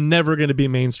 They're never going to be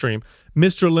mainstream.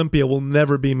 Mr. Olympia will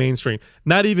never be mainstream.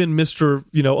 Not even Mr.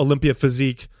 Olympia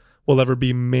physique will ever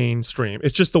be mainstream.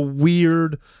 It's just a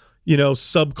weird,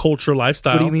 subculture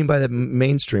lifestyle. What do you mean by that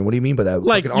mainstream? What do you mean by that?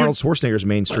 Like Arnold Schwarzenegger's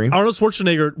mainstream. Arnold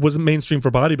Schwarzenegger wasn't mainstream for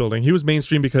bodybuilding. He was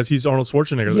mainstream because he's Arnold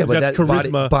Schwarzenegger. Yeah, he's but got that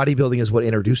charisma. Bodybuilding is what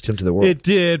introduced him to the world. It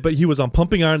did, but he was on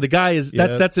pumping iron. The guy is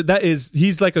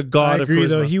he's like a god. I agree, of charisma.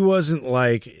 though. He wasn't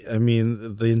like, the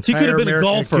entire could have been a American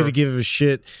golfer. could have given a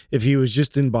shit if he was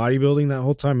just in bodybuilding that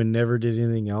whole time and never did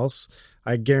anything else.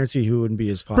 I guarantee he wouldn't be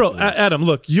as popular. Bro, Adam,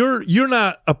 look, you're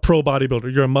not a pro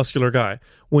bodybuilder. You're a muscular guy.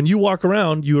 When you walk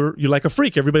around, you're like a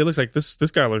freak. Everybody looks like this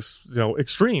guy looks,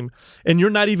 extreme. And you're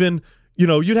not even,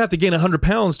 you'd have to gain 100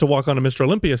 pounds to walk on a Mr.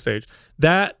 Olympia stage.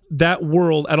 That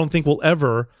world, I don't think will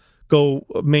ever go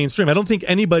mainstream. I don't think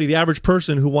anybody, the average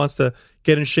person who wants to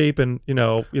get in shape and is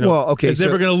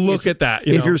never going to look at that.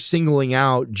 If you're singling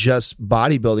out just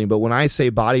bodybuilding, but when I say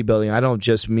bodybuilding, I don't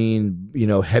just mean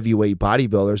heavyweight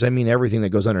bodybuilders. I mean everything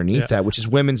that goes underneath that, which is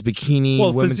women's bikini,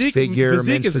 women's figure,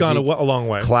 physique has gone a long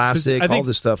way. Classic, all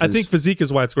this stuff. I think physique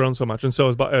is why it's grown so much, and so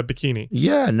is bikini.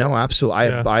 Yeah, no, absolutely.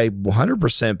 I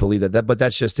 100% believe that. But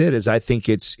that's just it. Is I think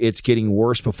it's getting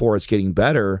worse before it's getting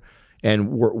better.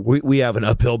 And we have an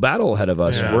uphill battle ahead of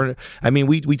us. Yeah.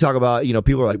 We talk about,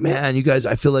 people are like, man, you guys,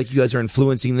 I feel like you guys are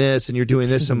influencing this and you're doing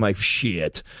this. I'm like,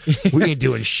 shit, we ain't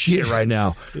doing shit right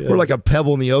now. Yeah. We're like a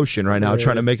pebble in the ocean right now,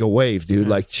 trying to make a wave, dude.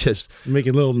 Like just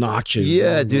making little notches.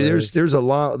 Yeah, dude. There's a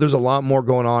lot more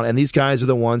going on, and these guys are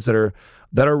the ones that are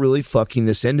really fucking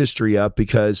this industry up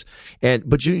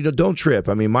but don't trip.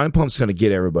 I mean, Mind Pump's going to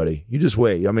get everybody. You just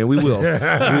wait. I mean, we will.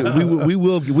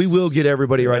 we will get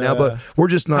everybody right now, but we're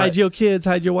just not. Hide your kids,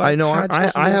 hide your wife. I know.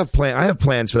 I have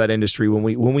plans for that industry when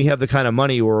we have the kind of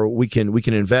money where we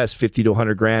can invest 50 to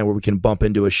 100 grand where we can bump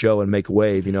into a show and make a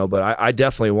wave, but I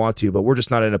definitely want to, but we're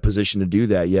just not in a position to do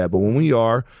that yet. But when we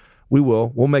are,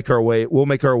 we'll make our way. We'll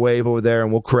make our wave over there,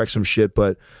 and we'll correct some shit.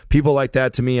 But people like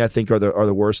that, to me, I think are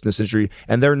the worst in this industry,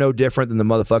 and they're no different than the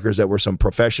motherfuckers that were some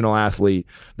professional athlete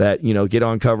that get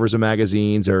on covers of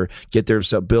magazines or get their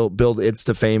build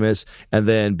Insta famous, and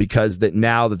then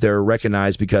now that they're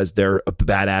recognized because they're a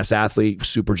badass athlete,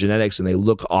 super genetics, and they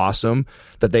look awesome,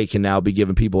 that they can now be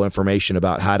giving people information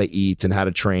about how to eat and how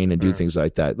to train and do things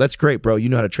like that. That's great, bro. You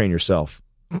know how to train yourself.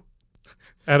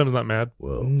 Adam's not mad.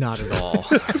 Whoa. Not at all.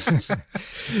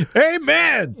 Hey,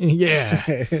 man.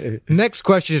 Yeah. Next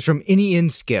question is from Any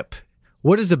Inskip.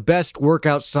 What is the best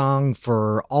workout song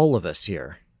for all of us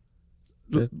here?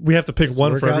 We have to pick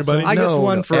one for everybody. I guess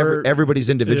one for everybody's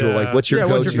individual. Yeah. Like, what's your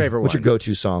favorite? What's your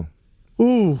go-to song?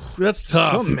 Ooh, that's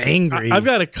tough. I'm angry. I've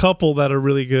got a couple that are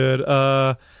really good.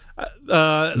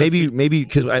 Maybe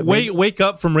because wake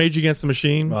up from Rage Against the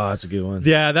Machine. Oh, that's a good one.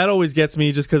 Yeah, that always gets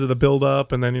me just because of the build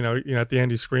up, and then at the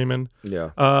end he's screaming. Yeah.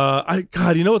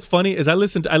 What's funny is I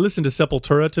listened to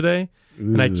Sepultura today,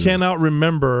 and I cannot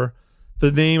remember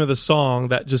the name of the song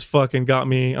that just fucking got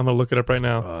me. I'm gonna look it up right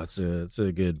now. Oh, it's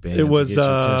a good band. It was to get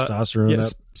your testosterone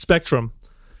up. Spectrum.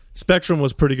 Spectrum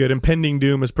was pretty good. Impending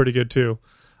Doom is pretty good too.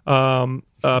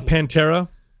 Pantera.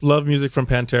 Love music from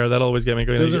Pantera. That'll always get me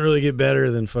going. It doesn't really get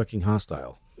better than fucking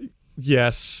Hostile.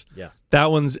 Yes. Yeah.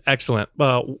 That one's excellent.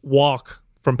 Walk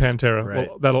from Pantera. Right.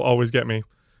 Well, that'll always get me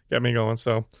going.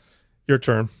 So your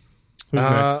turn. Who's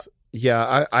next?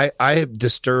 Yeah, I have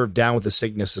Disturbed. Down with the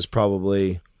Sickness is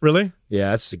probably. Really?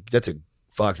 Yeah, that's a good.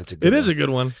 It is a good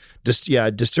one.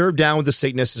 Disturbed. Down with the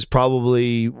Sickness is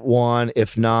probably one,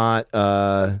 if not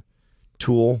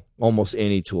Tool. Almost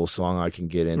any Tool song I can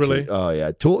get into. Really? Oh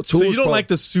yeah, Tool. So you don't like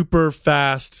the super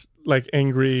fast, like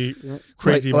angry,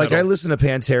 crazy like metal? I listened to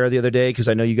Pantera the other day because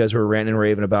I know you guys were ranting and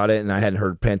raving about it, and I hadn't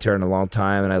heard Pantera in a long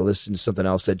time, and I listened to something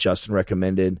else that Justin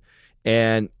recommended,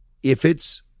 and if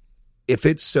it's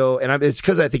so, and it's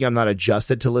because I think I'm not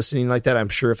adjusted to listening like that. I'm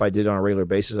sure if I did it on a regular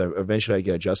basis, eventually I'd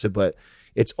get adjusted, but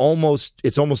it's almost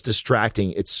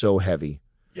distracting. It's so heavy.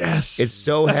 Yes. It's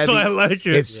so heavy. That's why I like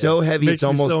it. It's so heavy. Makes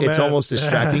me so It's mad. almost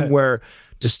distracting where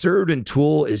Disturbed and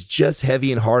Tool is just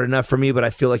heavy and hard enough for me, but I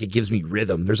feel like it gives me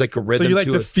rhythm. There's like a rhythm So you like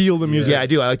to to it. feel the music? Yeah, I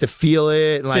do. I like to feel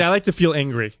it. And See, I like to feel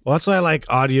angry. Well, that's why I like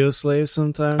Audio Slave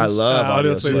sometimes. I love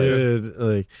Audio Audioslave. Slave. Dude,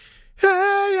 like,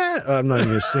 yeah. I'm not even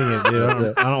gonna sing it,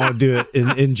 dude. I don't want to do it in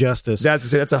injustice.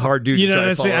 That's a hard dude you to know try what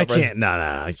I'm to saying? follow I up, right? can't.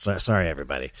 No. Sorry,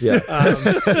 everybody. Yeah.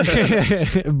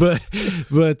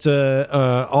 But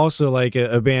also like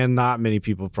a band not many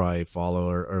people probably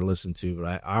follow or listen to,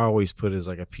 but I always put as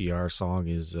like a PR song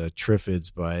is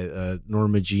Triffids by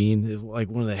Norma Jean. It's like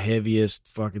one of the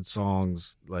heaviest fucking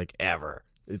songs like ever.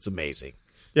 It's amazing.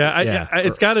 Yeah,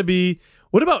 it's got to be.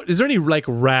 What about? Is there any like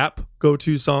rap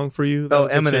go-to song for you? Oh,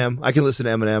 Eminem. I can listen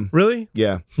to Eminem. Really?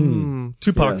 Yeah.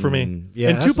 Tupac for me. Yeah,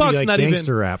 it and has to be Tupac's like not even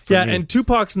gangster rap for yeah, me. and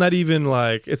Tupac's not even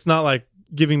like it's not like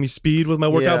giving me speed with my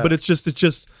workout, Yeah. but it's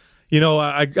just you know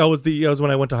I was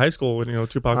when I went to high school when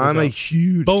Tupac was I'm a out.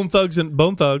 huge Bone Thug.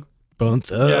 Bone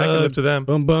Thug. Yeah, I can live to them.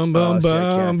 Bum bum bum See, I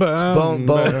can't. bum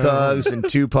Bone Thugs and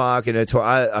Tupac and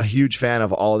a huge fan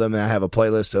of all of them. And I have a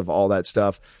playlist of all that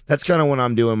stuff. That's kind of when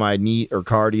I'm doing my NEAT or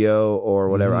cardio or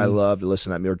whatever. I love to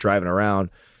listen to that or driving around.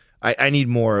 I need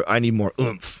more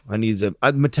oomph. I need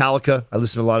Metallica. I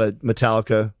listen to a lot of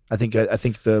Metallica. I think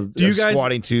the Do you guys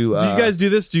squatting to. Do you guys do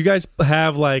this? Do you guys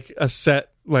have like a set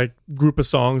like group of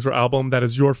songs or album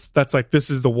that's like this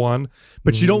is the one,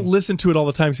 but you don't listen to it all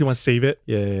the time because you want to save it?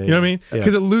 Yeah. You know what I mean?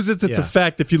 Because it loses its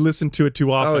effect if you listen to it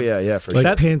too often. Oh yeah, for Like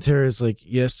sure. Pantera's like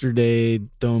yesterday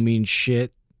don't mean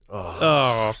shit.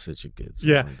 Oh, such a good song.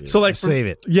 Yeah. Dude. So like save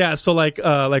it. Yeah. So like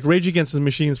Rage Against the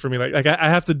Machines for me, like I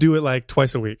have to do it like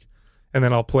twice a week, and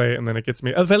then I'll play it, and then it gets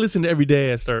me. If I listen to it every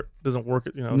day, it doesn't work.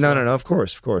 You know. No. Of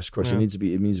course. It means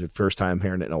the first time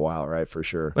hearing it in a while, right? For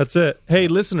sure. That's it. Hey,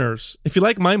 listeners, if you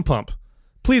like Mind Pump,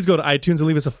 please go to iTunes and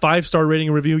leave us a 5-star rating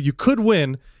and review. You could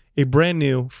win a brand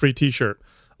new free T-shirt.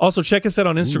 Also, check us out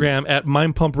on Instagram at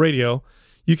Mind Pump Radio.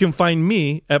 You can find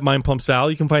me at Mind Pump Sal.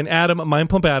 You can find Adam at Mind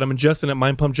Pump Adam and Justin at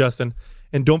Mind Pump Justin.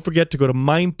 And don't forget to go to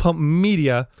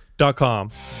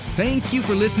mindpumpmedia.com. Thank you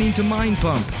for listening to Mind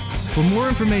Pump. For more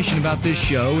information about this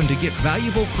show and to get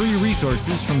valuable free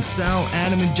resources from Sal,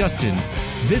 Adam, and Justin,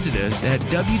 visit us at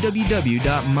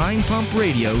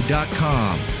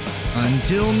www.mindpumpradio.com.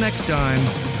 Until next time,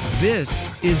 this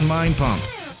is Mind Pump.